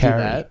 Hannah can celebrities do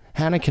carry. that.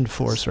 Hannah can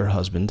force her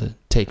husband to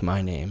take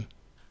my name.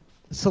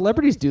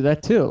 Celebrities do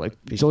that too. Like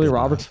Julia big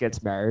Roberts enough.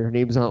 gets married. Her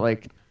name's not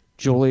like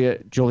Julia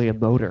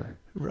Motor.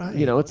 Right.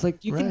 It's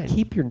like you can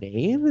keep your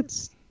name.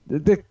 It's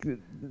the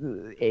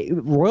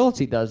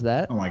royalty does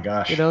that. Oh my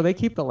gosh. They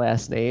keep the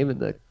last name, and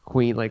the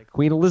queen, like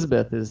Queen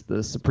Elizabeth, is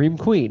the supreme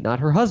queen, not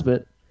her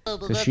husband,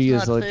 because she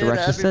is like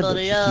direct descendant.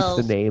 She keeps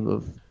the name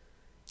of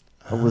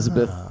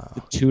Elizabeth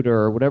the Tudor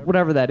or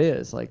whatever that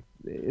is. Like,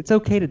 it's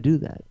okay to do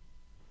that.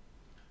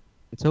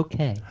 It's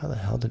okay. How the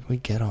hell did we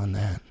get on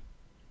that?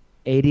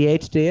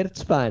 ADHD at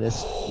its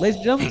finest. Ladies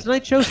and gentlemen,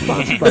 tonight's show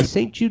sponsored by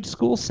St. Jude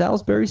School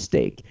Salisbury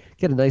Steak.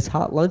 Get a nice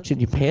hot lunch in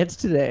your pants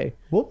today.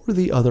 What were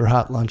the other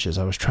hot lunches?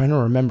 I was trying to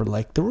remember.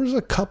 Like, there was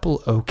a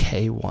couple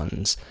okay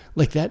ones.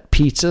 Like that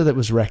pizza that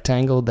was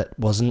rectangle that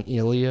wasn't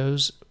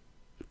Elio's,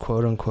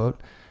 quote unquote.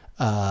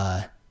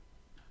 That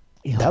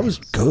was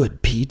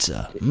good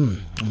pizza.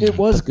 It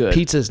was But good.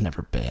 Pizza's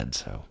never bad,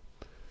 so.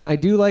 I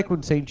do like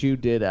when St.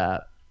 Jude did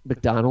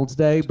McDonald's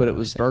Day, but it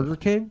was Burger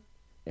King,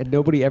 and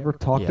nobody ever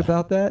talked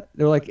about that.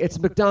 They're like, it's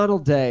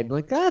McDonald's Day. And I'm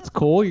like, that's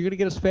cool. You're going to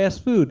get us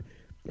fast food.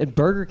 And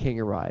Burger King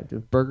arrived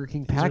with Burger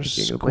King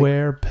packaging. These are I'm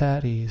square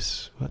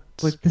patties.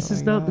 What's like, this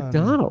is going not on?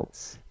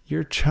 McDonald's.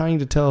 You're trying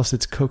to tell us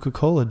it's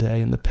Coca-Cola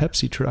Day and the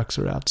Pepsi trucks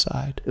are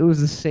outside. It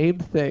was the same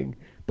thing.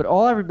 But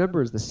all I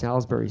remember is the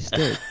Salisbury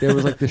steak. There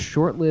was like this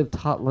short-lived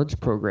hot lunch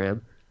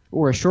program,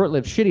 or a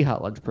short-lived shitty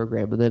hot lunch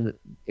program, and then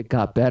it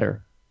got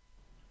better.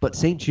 But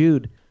St.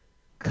 Jude,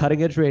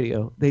 Cutting Edge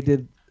Radio, they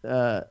did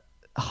a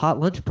hot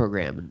lunch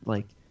program. And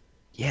like,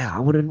 I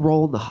want to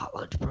enroll in the hot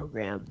lunch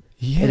program.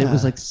 Yeah. And it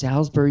was like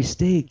Salisbury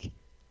steak.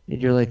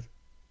 And you're like,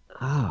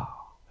 oh.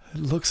 It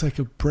looks like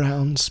a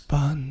brown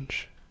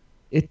sponge.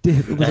 It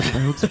did. It was a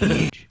brown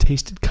sponge.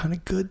 Tasted kind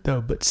of good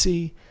though, but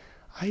see,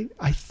 I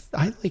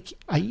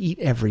eat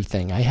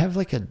everything. I have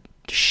like a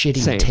shitty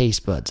Same.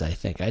 taste buds, I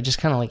think. I just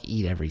kind of like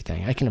eat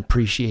everything. I can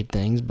appreciate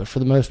things, but for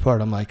the most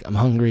part, I'm like, I'm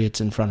hungry, it's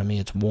in front of me,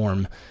 it's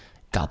warm,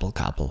 gobble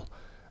gobble.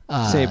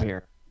 Same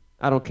here.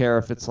 I don't care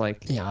if it's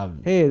like, Yeah,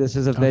 hey, this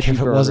is a don't care veggie if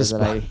it burger was a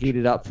that I sponge.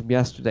 heated up from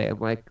yesterday. I'm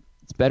like,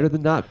 it's better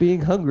than not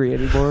being hungry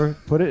anymore.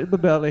 Put it in the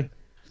belly.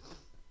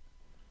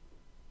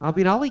 I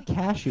mean, I'll eat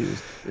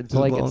cashews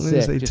until I as get long sick.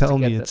 as they just to tell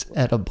me get it's them.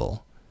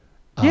 edible,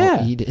 Yeah.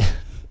 I'll eat it.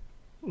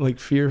 Like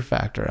Fear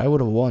Factor. I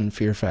would have won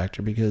Fear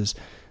Factor because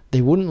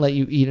they wouldn't let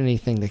you eat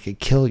anything that could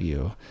kill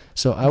you.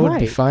 So I would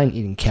be Right. fine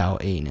eating cow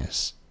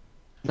anus.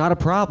 Not a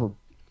problem.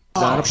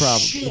 Not a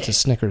problem. It's a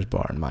Snickers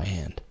bar in my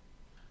hand.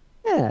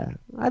 Yeah,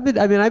 I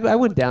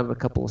went down with a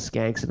couple of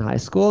skanks in high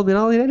school. I mean,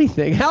 I'll eat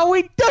anything. How are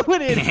we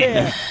doing it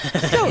here?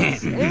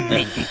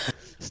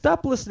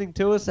 Stop listening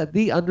to us at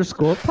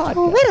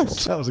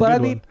 _podcast. That was a But good I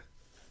mean,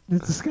 one.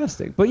 it's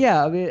disgusting. But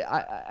yeah, I mean,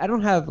 I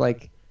don't have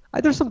like,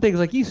 there's some things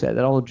like you said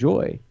that I'll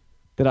enjoy,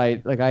 that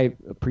I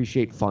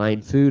appreciate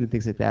fine food and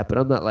things like that. But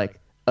I'm not like,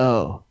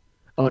 oh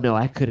no,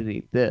 I couldn't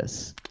eat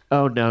this.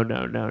 Oh no.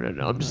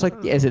 I'm just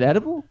like, is it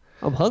edible?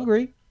 I'm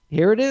hungry.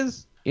 Here it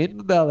is in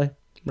the belly.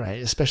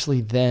 Right,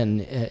 especially then,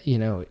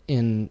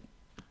 in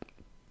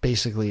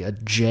basically a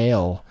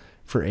jail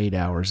for 8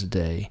 hours a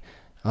day.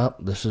 Oh,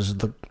 this is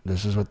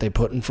what they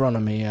put in front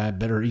of me. I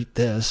better eat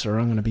this, or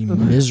I'm going to be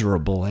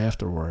miserable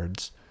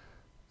afterwards.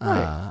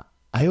 Right.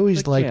 I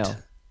always Like liked jail.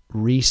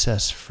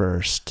 recess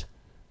first,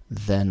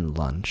 then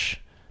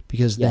lunch,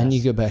 because then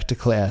Yes. you go back to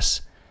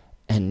class,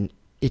 and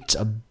it's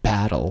a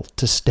battle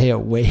to stay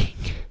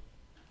awake.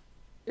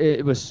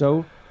 It was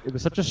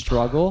such a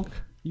struggle.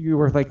 You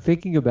were like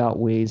thinking about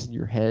ways in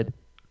your head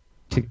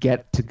to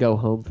get to go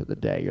home for the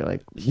day. You're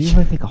like, maybe if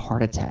I take a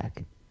heart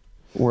attack,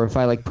 or if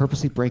I like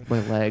purposely break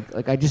my leg,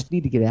 like I just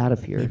need to get out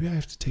of here. Maybe I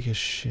have to take a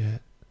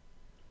shit.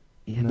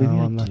 Yeah, No, maybe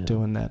I I'm not do.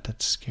 doing that.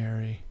 That's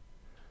scary.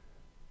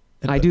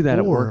 I do that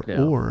at work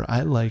now. Or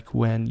I like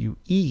when you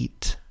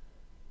eat,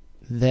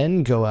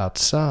 then go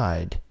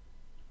outside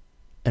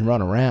and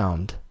run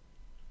around,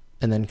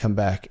 and then come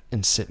back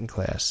and sit in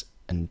class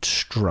and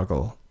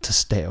struggle to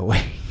stay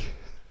awake.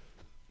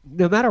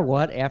 No matter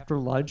what, after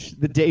lunch,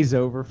 the day's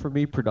over for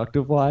me,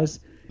 productive wise.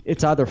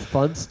 It's either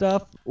fun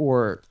stuff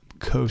or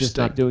Coasting. just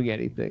not doing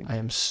anything. I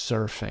am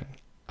surfing.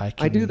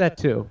 I do that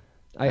too.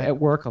 At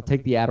work, I'll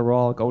take the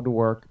Adderall, go to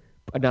work,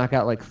 I knock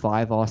out like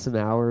 5 awesome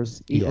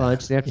hours, eat Yeah,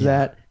 lunch, and after yeah.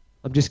 that,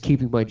 I'm just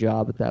keeping my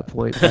job at that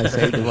point by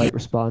saying the right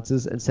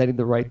responses and sending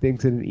the right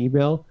things in an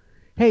email.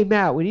 Hey,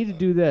 Matt, we need to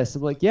do this.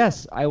 I'm like,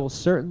 yes, I will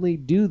certainly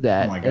do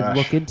that and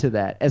look into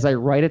that as I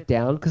write it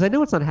down because I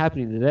know it's not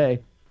happening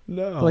today.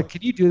 No. Like,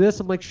 can you do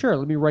this? I'm like, sure,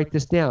 let me write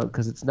this down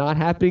because it's not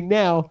happening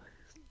now.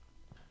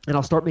 And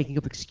I'll start making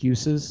up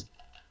excuses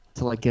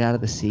to, like, get out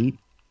of the seat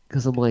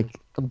because I'm like,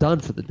 I'm done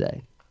for the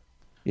day.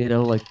 You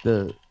know, like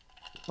the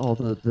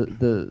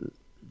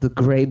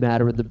gray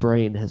matter in the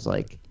brain has,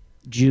 like,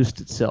 juiced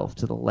itself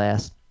to the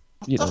last,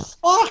 you know,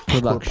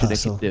 production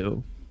it can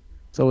do.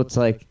 So it's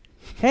like,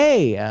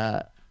 hey,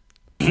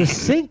 the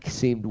sink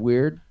seemed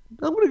weird.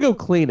 I'm going to go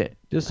clean it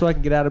just so I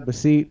can get out of my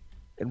seat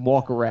and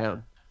walk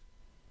around.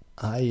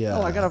 I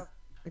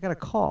got a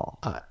call.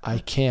 I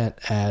can't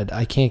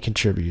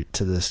contribute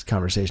to this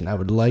conversation. I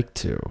would like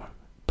to,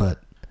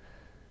 but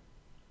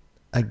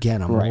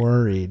again, I'm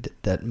worried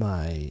that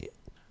my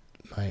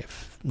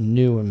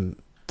new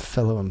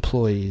fellow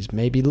employees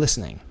may be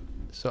listening.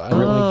 So I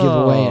don't want to give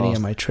away any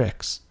of my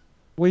tricks.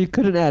 Well, you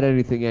couldn't add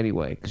anything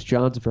anyway, because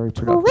John's a very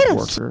productive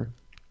worker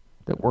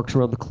that works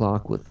around the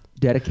clock with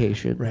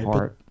dedication,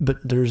 heart. But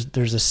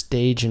there's a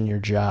stage in your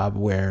job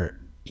where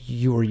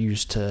you are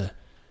used to,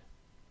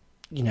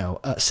 you know,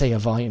 say a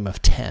volume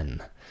of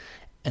 10,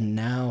 and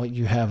now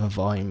you have a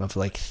volume of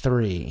like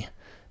 3.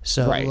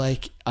 So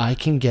like I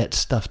can get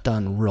stuff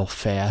done real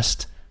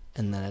fast,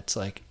 and then it's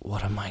like,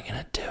 what am I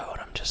gonna do? And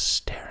I'm just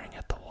staring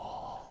at the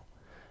wall.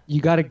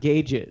 You got to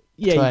gauge it.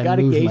 Yeah, so you got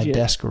to gauge it. I move my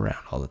desk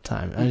around all the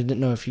time. I didn't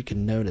know if you could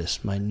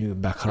notice my new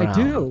background. I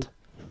do.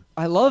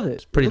 I love it.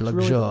 It's pretty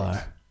luxurious. Really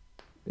nice.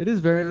 It is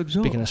very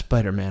luxurious. Speaking of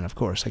Spider-Man, of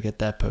course, I get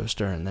that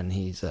poster, and then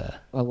he's I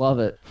love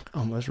it.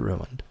 Almost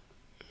ruined.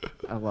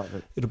 I love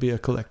it. It'll be a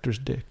collector's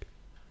dick.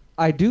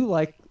 I do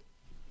like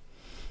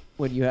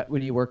when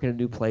you work in a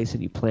new place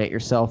and you plant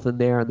yourself in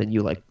there, and then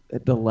you like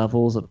the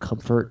levels of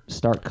comfort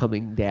start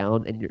coming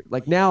down, and you're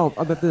like, now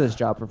I've been doing this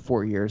job for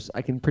 4 years.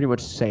 I can pretty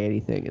much say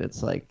anything, and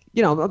it's like,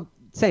 you know, I'm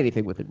say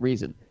anything within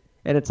reason,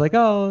 and it's like,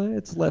 oh,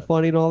 it's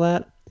funny and all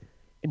that,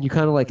 and you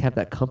kind of like have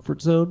that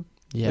comfort zone.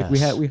 Yeah.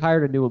 Like we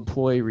hired a new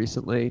employee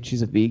recently, and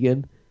she's a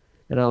vegan,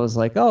 and I was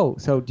like, oh,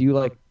 so do you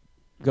like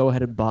go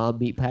ahead and bomb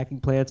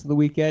meatpacking plants on the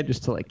weekend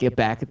just to like get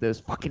back at those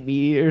fucking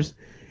meat eaters?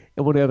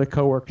 And one of the other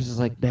coworkers is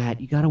like,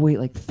 Matt, you gotta wait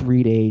like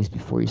 3 days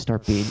before you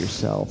start being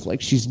yourself. Like,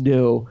 she's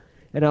new.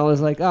 And I was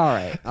like, all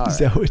right. Is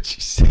that what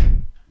she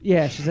said?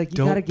 Yeah, she's like, you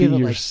Don't gotta give be it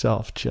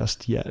yourself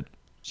just yet.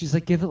 She's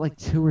like, give it like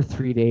 2 or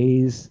 3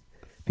 days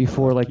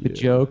before like the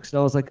jokes.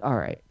 And I was like, all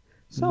right.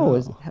 So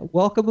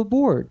welcome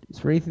aboard. Is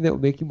there anything that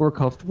would make you more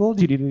comfortable?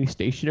 Do you need any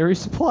stationery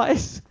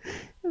supplies?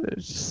 And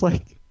it's just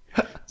like,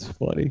 it's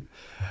funny.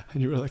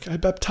 And you were like, I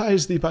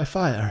baptize thee by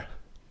fire.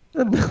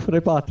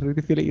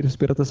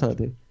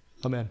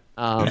 Amen.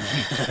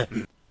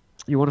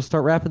 You want to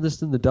start wrapping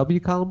this in the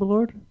W column, my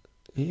lord?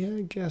 Yeah,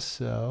 I guess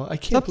so. I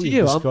can't believe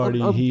Biscardi.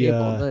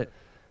 Biscardi.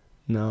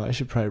 No, I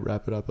should probably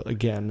wrap it up.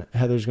 Again,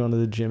 Heather's going to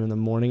the gym in the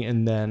morning,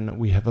 and then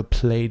we have a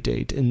play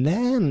date. And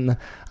then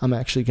I'm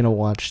actually going to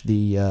watch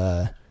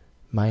the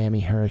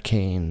Miami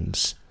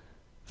Hurricanes,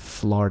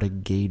 Florida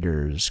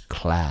Gators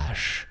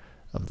clash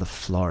of the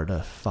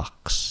Florida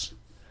Fucks.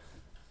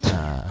 You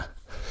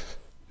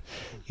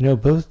know,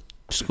 both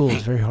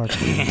schools very hard to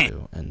get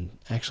into, and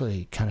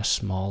actually kind of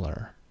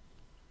smaller.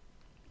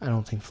 I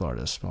don't think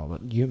Florida's small,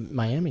 but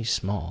Miami's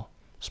small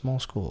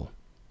school.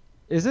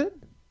 Is it?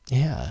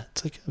 Yeah,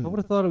 it's like I would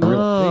have thought it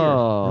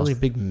was really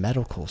big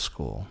medical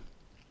school,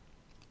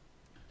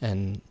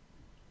 and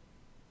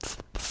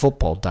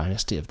football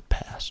dynasty of the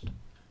past.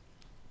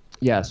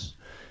 Yes,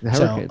 the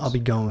so Hurricanes. I'll be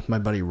going with my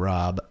buddy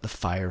Rob, the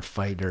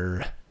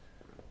firefighter.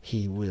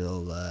 He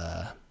will,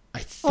 I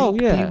think,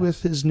 be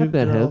with his new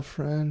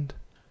girlfriend.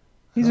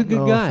 He's a good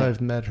guy. I don't know if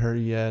I've met her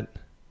yet.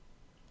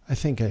 I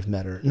think I've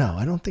met her. No,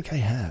 I don't think I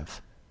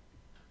have.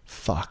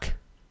 Fuck.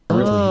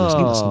 Hopefully he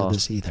doesn't listen to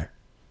this either.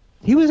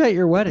 He was at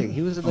your wedding.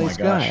 He was a nice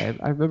guy.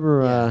 I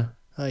remember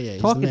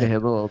talking to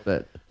him a little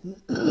bit.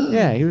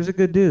 Yeah, he was a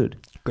good dude.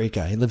 Great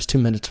guy. He lives 2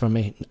 minutes from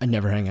me. I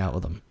never hang out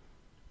with him.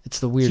 It's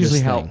the weirdest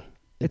thing.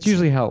 It's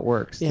usually how it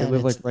works. Yeah, they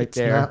live like right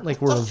there. It's not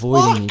like we're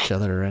avoiding each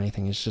other or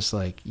anything. It's just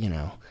like, you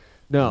know,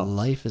 no.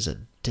 Life is a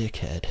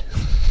dickhead.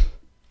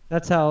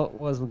 That's how it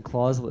was when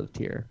Claus lived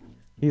here.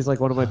 He's like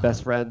one of my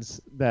best friends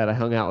that I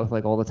hung out with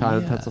like all the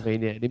time in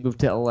Pennsylvania. And he moved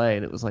to LA,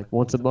 and it was like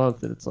once a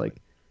month, and it's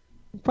like,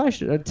 probably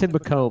should. Tim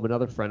McComb,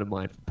 another friend of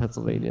mine from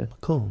Pennsylvania.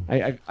 Cool.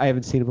 I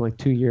haven't seen him in like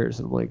 2 years,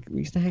 and I'm like, we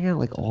used to hang out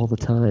like all the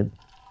time,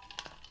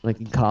 like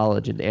in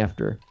college and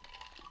after.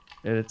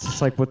 And it's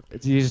just like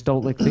you just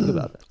don't like think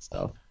about that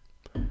stuff.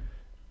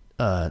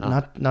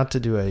 Not to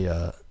do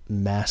a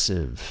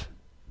massive,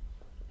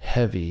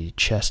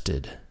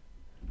 heavy-chested,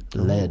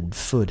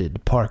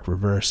 lead-footed park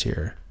reverse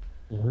here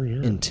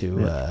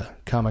into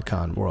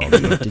Comic-Con world.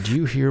 Did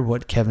you hear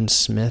what Kevin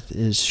Smith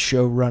is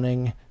show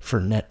running for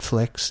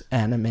Netflix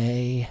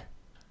anime?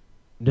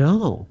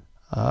 No.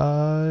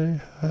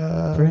 I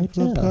have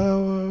the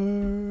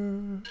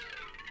power.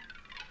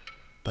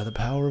 By the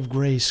power of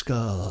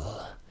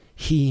Grayskull,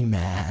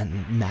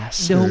 He-Man,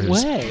 Masters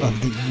way.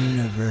 of the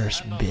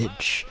Universe,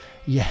 bitch.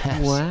 Yes.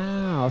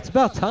 Wow, it's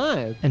about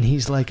time. And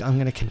he's like, I'm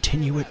going to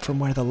continue it from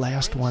where the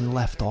last one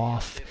left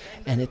off,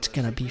 and it's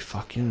going to be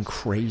fucking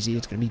crazy.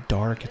 It's going to be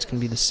dark. It's going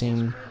to be the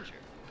same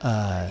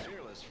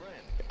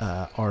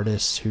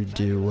artists who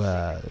do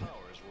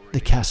the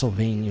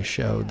Castlevania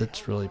show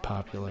that's really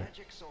popular.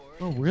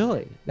 Oh,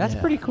 really? That's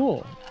Yeah. pretty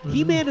cool.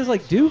 He-Man is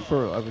like due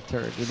for a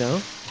return, you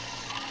know?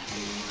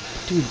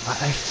 Dude,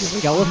 I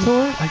feel like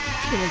Skeletor? I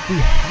feel like we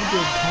had to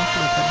talk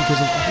about that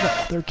because of all the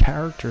other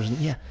characters. And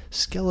yeah,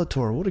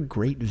 Skeletor, what a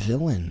great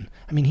villain.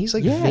 I mean, he's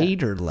like Yeah.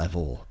 Vader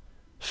level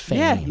fame.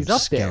 Yeah, he's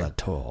up there.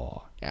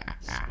 Skeletor.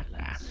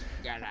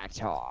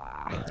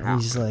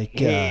 He's like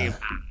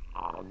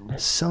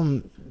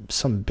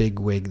some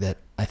bigwig that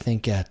I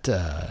think at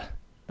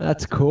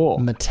That's cool.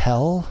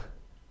 Mattel,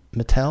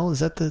 is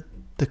that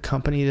the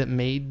company that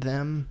made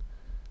them?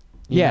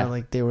 You Yeah. know,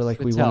 like they were like,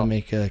 we Mattel. want to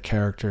make a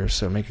character,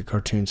 so make a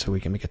cartoon so we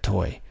can make a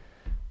toy.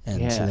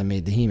 And so Yeah. they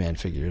made the He-Man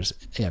figures.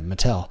 Yeah,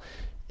 Mattel.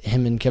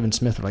 Him and Kevin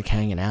Smith were like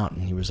hanging out,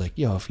 and he was like,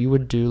 yo, if you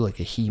would do like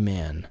a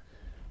He-Man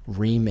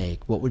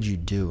remake, what would you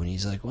do? And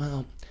he's like,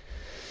 well,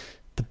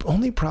 the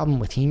only problem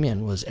with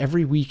He-Man was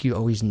every week you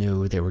always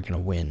knew they were going to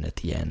win at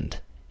the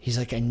end. He's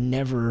like, I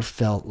never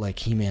felt like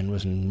He-Man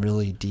was in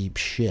really deep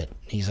shit.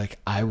 He's like,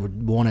 I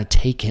would want to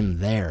take him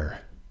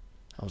there.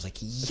 I was like,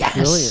 yes!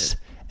 Brilliant.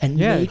 And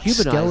Yeah, make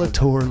humanize him.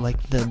 Skeletor like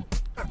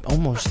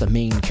almost the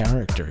main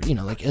character, you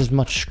know, like as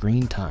much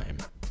screen time.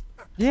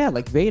 Yeah,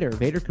 like Vader.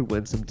 Vader could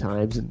win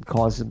sometimes and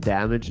cause some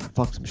damage and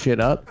fuck some shit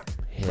up.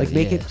 Hell Like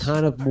make it yes.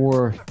 kind of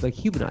more like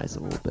humanize it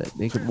a little bit,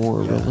 make it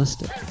more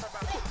realistic.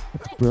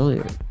 That's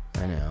brilliant.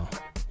 I know.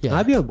 Yeah,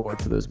 I'd be on board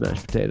for those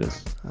mashed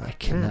potatoes. I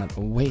cannot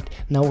wait.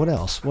 Now, what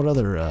else? What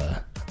other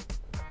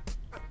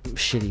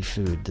shitty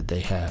food did they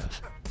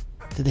have?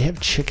 Did they have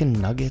chicken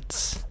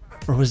nuggets?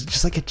 Or was it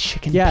just like a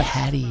chicken Yes.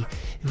 patty?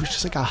 It was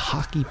just like a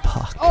hockey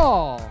puck.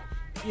 Oh,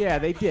 yeah,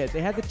 they did.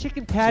 They had the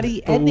chicken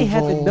patty and they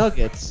had the Oval.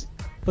 nuggets,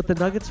 but the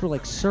nuggets were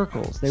like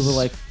circles. They were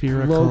like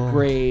Spherical. low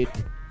grade.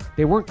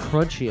 They weren't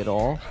crunchy at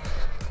all.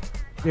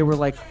 They were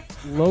like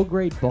low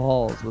grade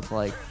balls with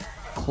like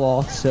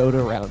cloth soda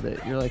around it.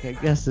 You're like, I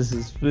guess this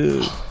is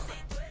food.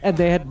 And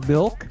they had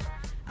milk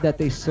that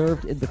they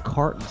served in the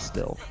carton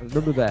still. I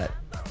remember that.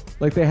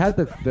 Like they had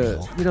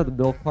the you know, the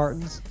milk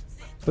cartons,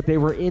 but they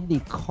were in the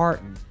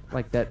carton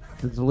like that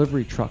the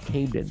delivery truck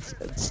came in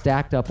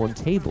stacked up on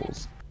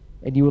tables,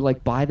 and you would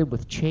like buy them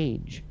with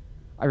change.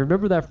 I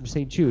remember that from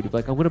St. Jude.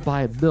 Like, I'm gonna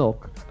buy a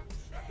milk,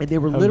 and they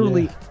were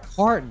literally yeah.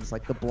 cartons,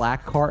 like the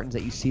black cartons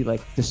that you see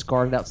like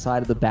discarded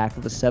outside of the back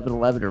of a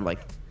 7-Eleven or like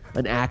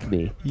an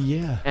Acme,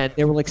 Yeah. and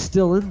they were like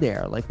still in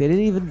there. Like they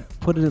didn't even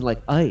put it in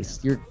like ice.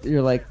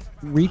 You're like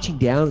reaching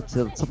down to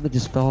something that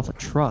just fell off a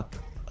truck.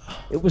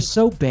 It was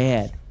so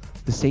bad.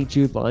 The St.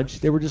 Jude lunch.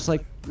 They were just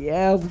like,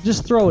 yeah, we'll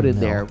just throw it in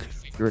there. Milk.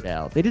 We'll figure it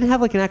out. They didn't have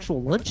like an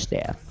actual lunch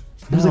staff.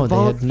 It was No, like they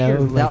had no,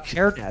 volunteers without like-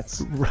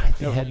 hairnets. Right.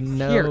 They had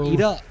no Here,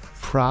 eat up.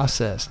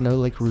 process, no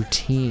like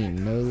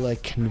routine, no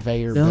like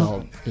conveyor No.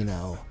 belt, you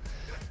know.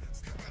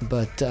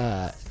 But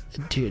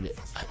dude,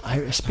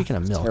 speaking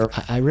of milk,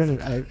 I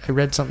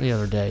read something the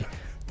other day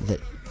that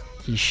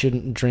you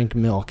shouldn't drink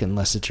milk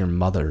unless it's your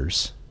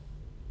mother's.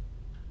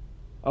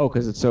 Oh,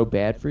 because it's so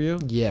bad for you?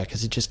 Yeah,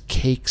 because it just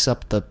cakes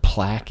up the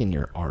plaque in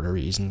your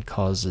arteries and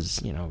causes,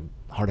 you know,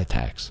 heart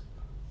attacks.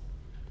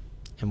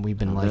 And we've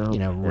been I like, know, you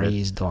know, man.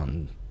 raised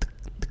on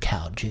the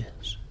cow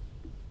juice.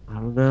 I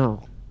don't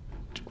know.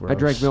 It's I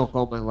drank gross. milk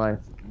all my life.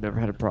 Never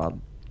had a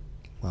problem.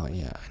 Well,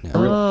 yeah, I know.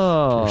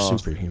 Oh. You're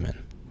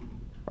superhuman.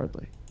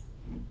 Hardly.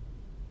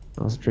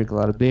 I also drink a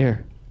lot of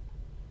beer.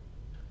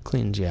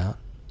 Cleans you out.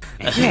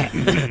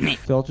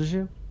 Filters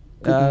you.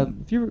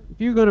 If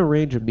you're going to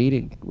arrange a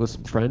meeting with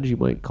some friends, you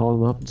might call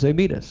them up and say,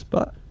 meet us.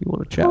 But if you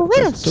want to chat with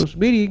us on social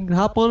media, you can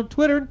hop on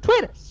Twitter and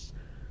tweet us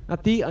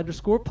at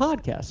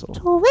 _Podcastle.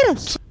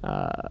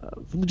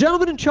 From the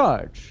gentleman in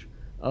charge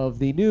of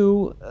the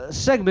new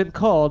segment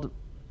called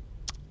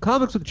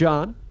Comics with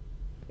John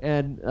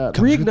and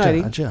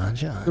reigniting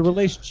John. the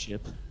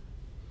relationship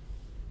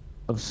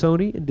of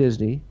Sony and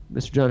Disney,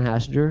 Mr. John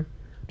Hassinger,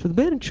 to the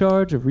man in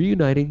charge of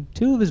reuniting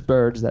two of his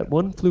birds that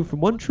one flew from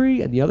one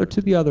tree and the other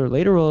to the other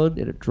later on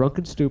in a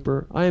drunken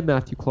stupor. I am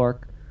Matthew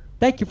Clark.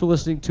 Thank you for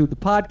listening to the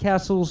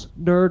Podcastle's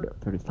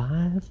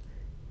NERD35,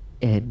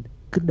 and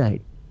good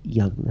night,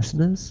 young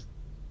listeners.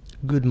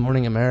 Good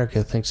Morning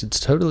America thinks it's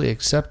totally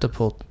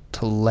acceptable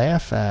to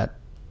laugh at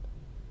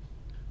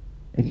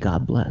And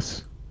God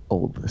bless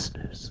old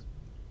listeners.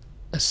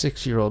 a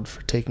 6-year-old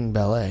for taking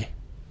ballet.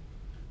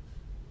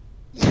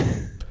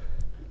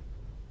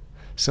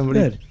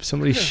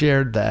 Somebody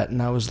shared that,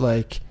 and I was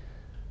like,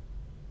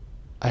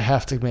 I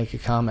have to make a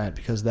comment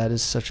because that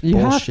is such You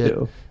have bullshit.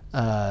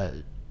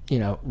 to. You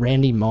know,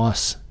 Randy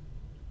Moss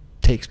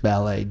takes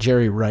ballet.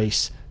 Jerry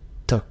Rice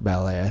took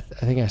ballet.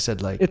 I think I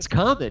said like It's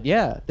common,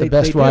 yeah. the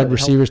best wide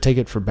receivers take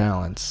it for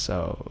balance.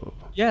 So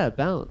Yeah,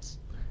 balance.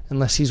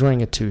 unless he's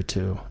wearing a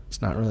tutu,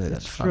 it's not really that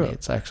That's funny. true.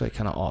 It's actually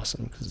kind of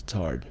awesome because it's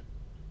hard.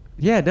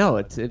 Yeah, no,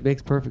 it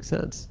makes perfect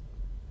sense.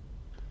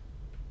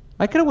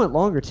 I kind of went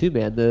longer too,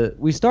 man.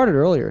 We started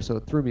earlier, so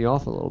it threw me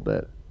off a little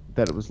bit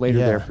that it was later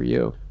there for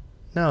you.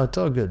 No, it's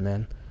all good,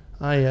 man.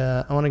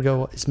 I want to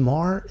go. Is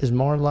Mar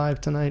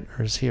live tonight,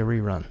 or is he a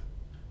rerun?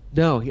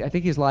 No, I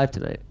think he's live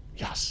tonight.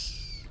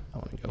 Yes. I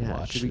want to go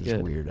watch his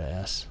good. weird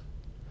ass.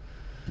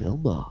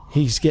 Vilma.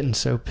 He's getting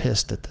so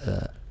pissed at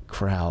the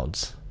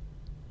crowds.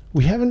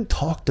 We haven't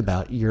talked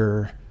about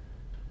your...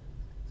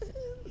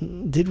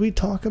 Did we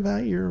talk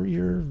about your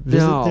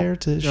visit there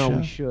to the show? No,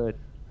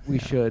 we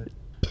should.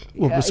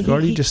 Well,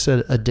 Biscardi just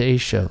said a day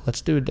show.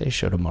 Let's do a day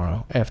show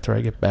tomorrow after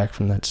I get back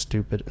from that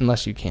stupid...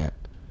 Unless you can't.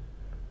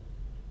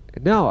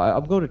 No,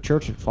 I'm going to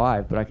church at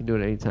 5, but I can do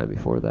it anytime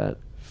before that.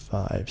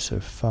 5. So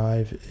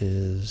 5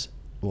 is,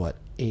 what,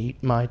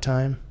 8 my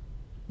time?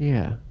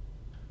 Yeah.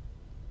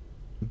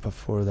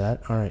 Before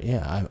that? All right,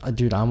 yeah.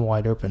 Dude, I'm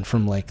wide open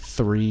from like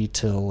 3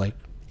 till like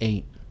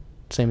 8.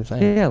 Same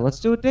thing. Yeah, let's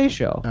do a day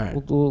show. All right.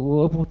 We'll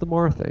open with the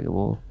Mar thing, and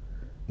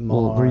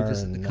we'll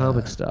revisit the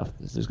comic stuff.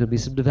 There's going to be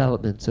some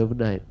developments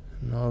overnight.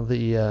 And all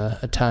the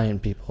Italian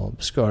people,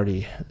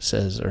 Biscardi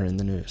says, are in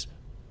the news.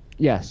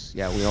 Yes,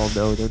 yeah, we all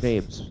know their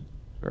names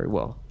very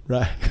well.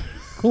 Right.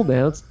 Cool,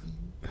 man. Let's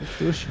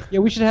do a show. Yeah,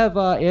 we should have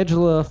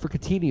Angela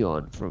Fricatini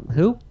on from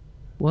who?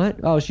 What?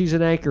 Oh, she's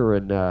an anchor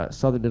in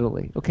southern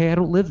Italy. Okay, I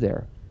don't live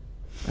there.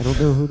 I don't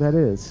know who that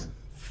is.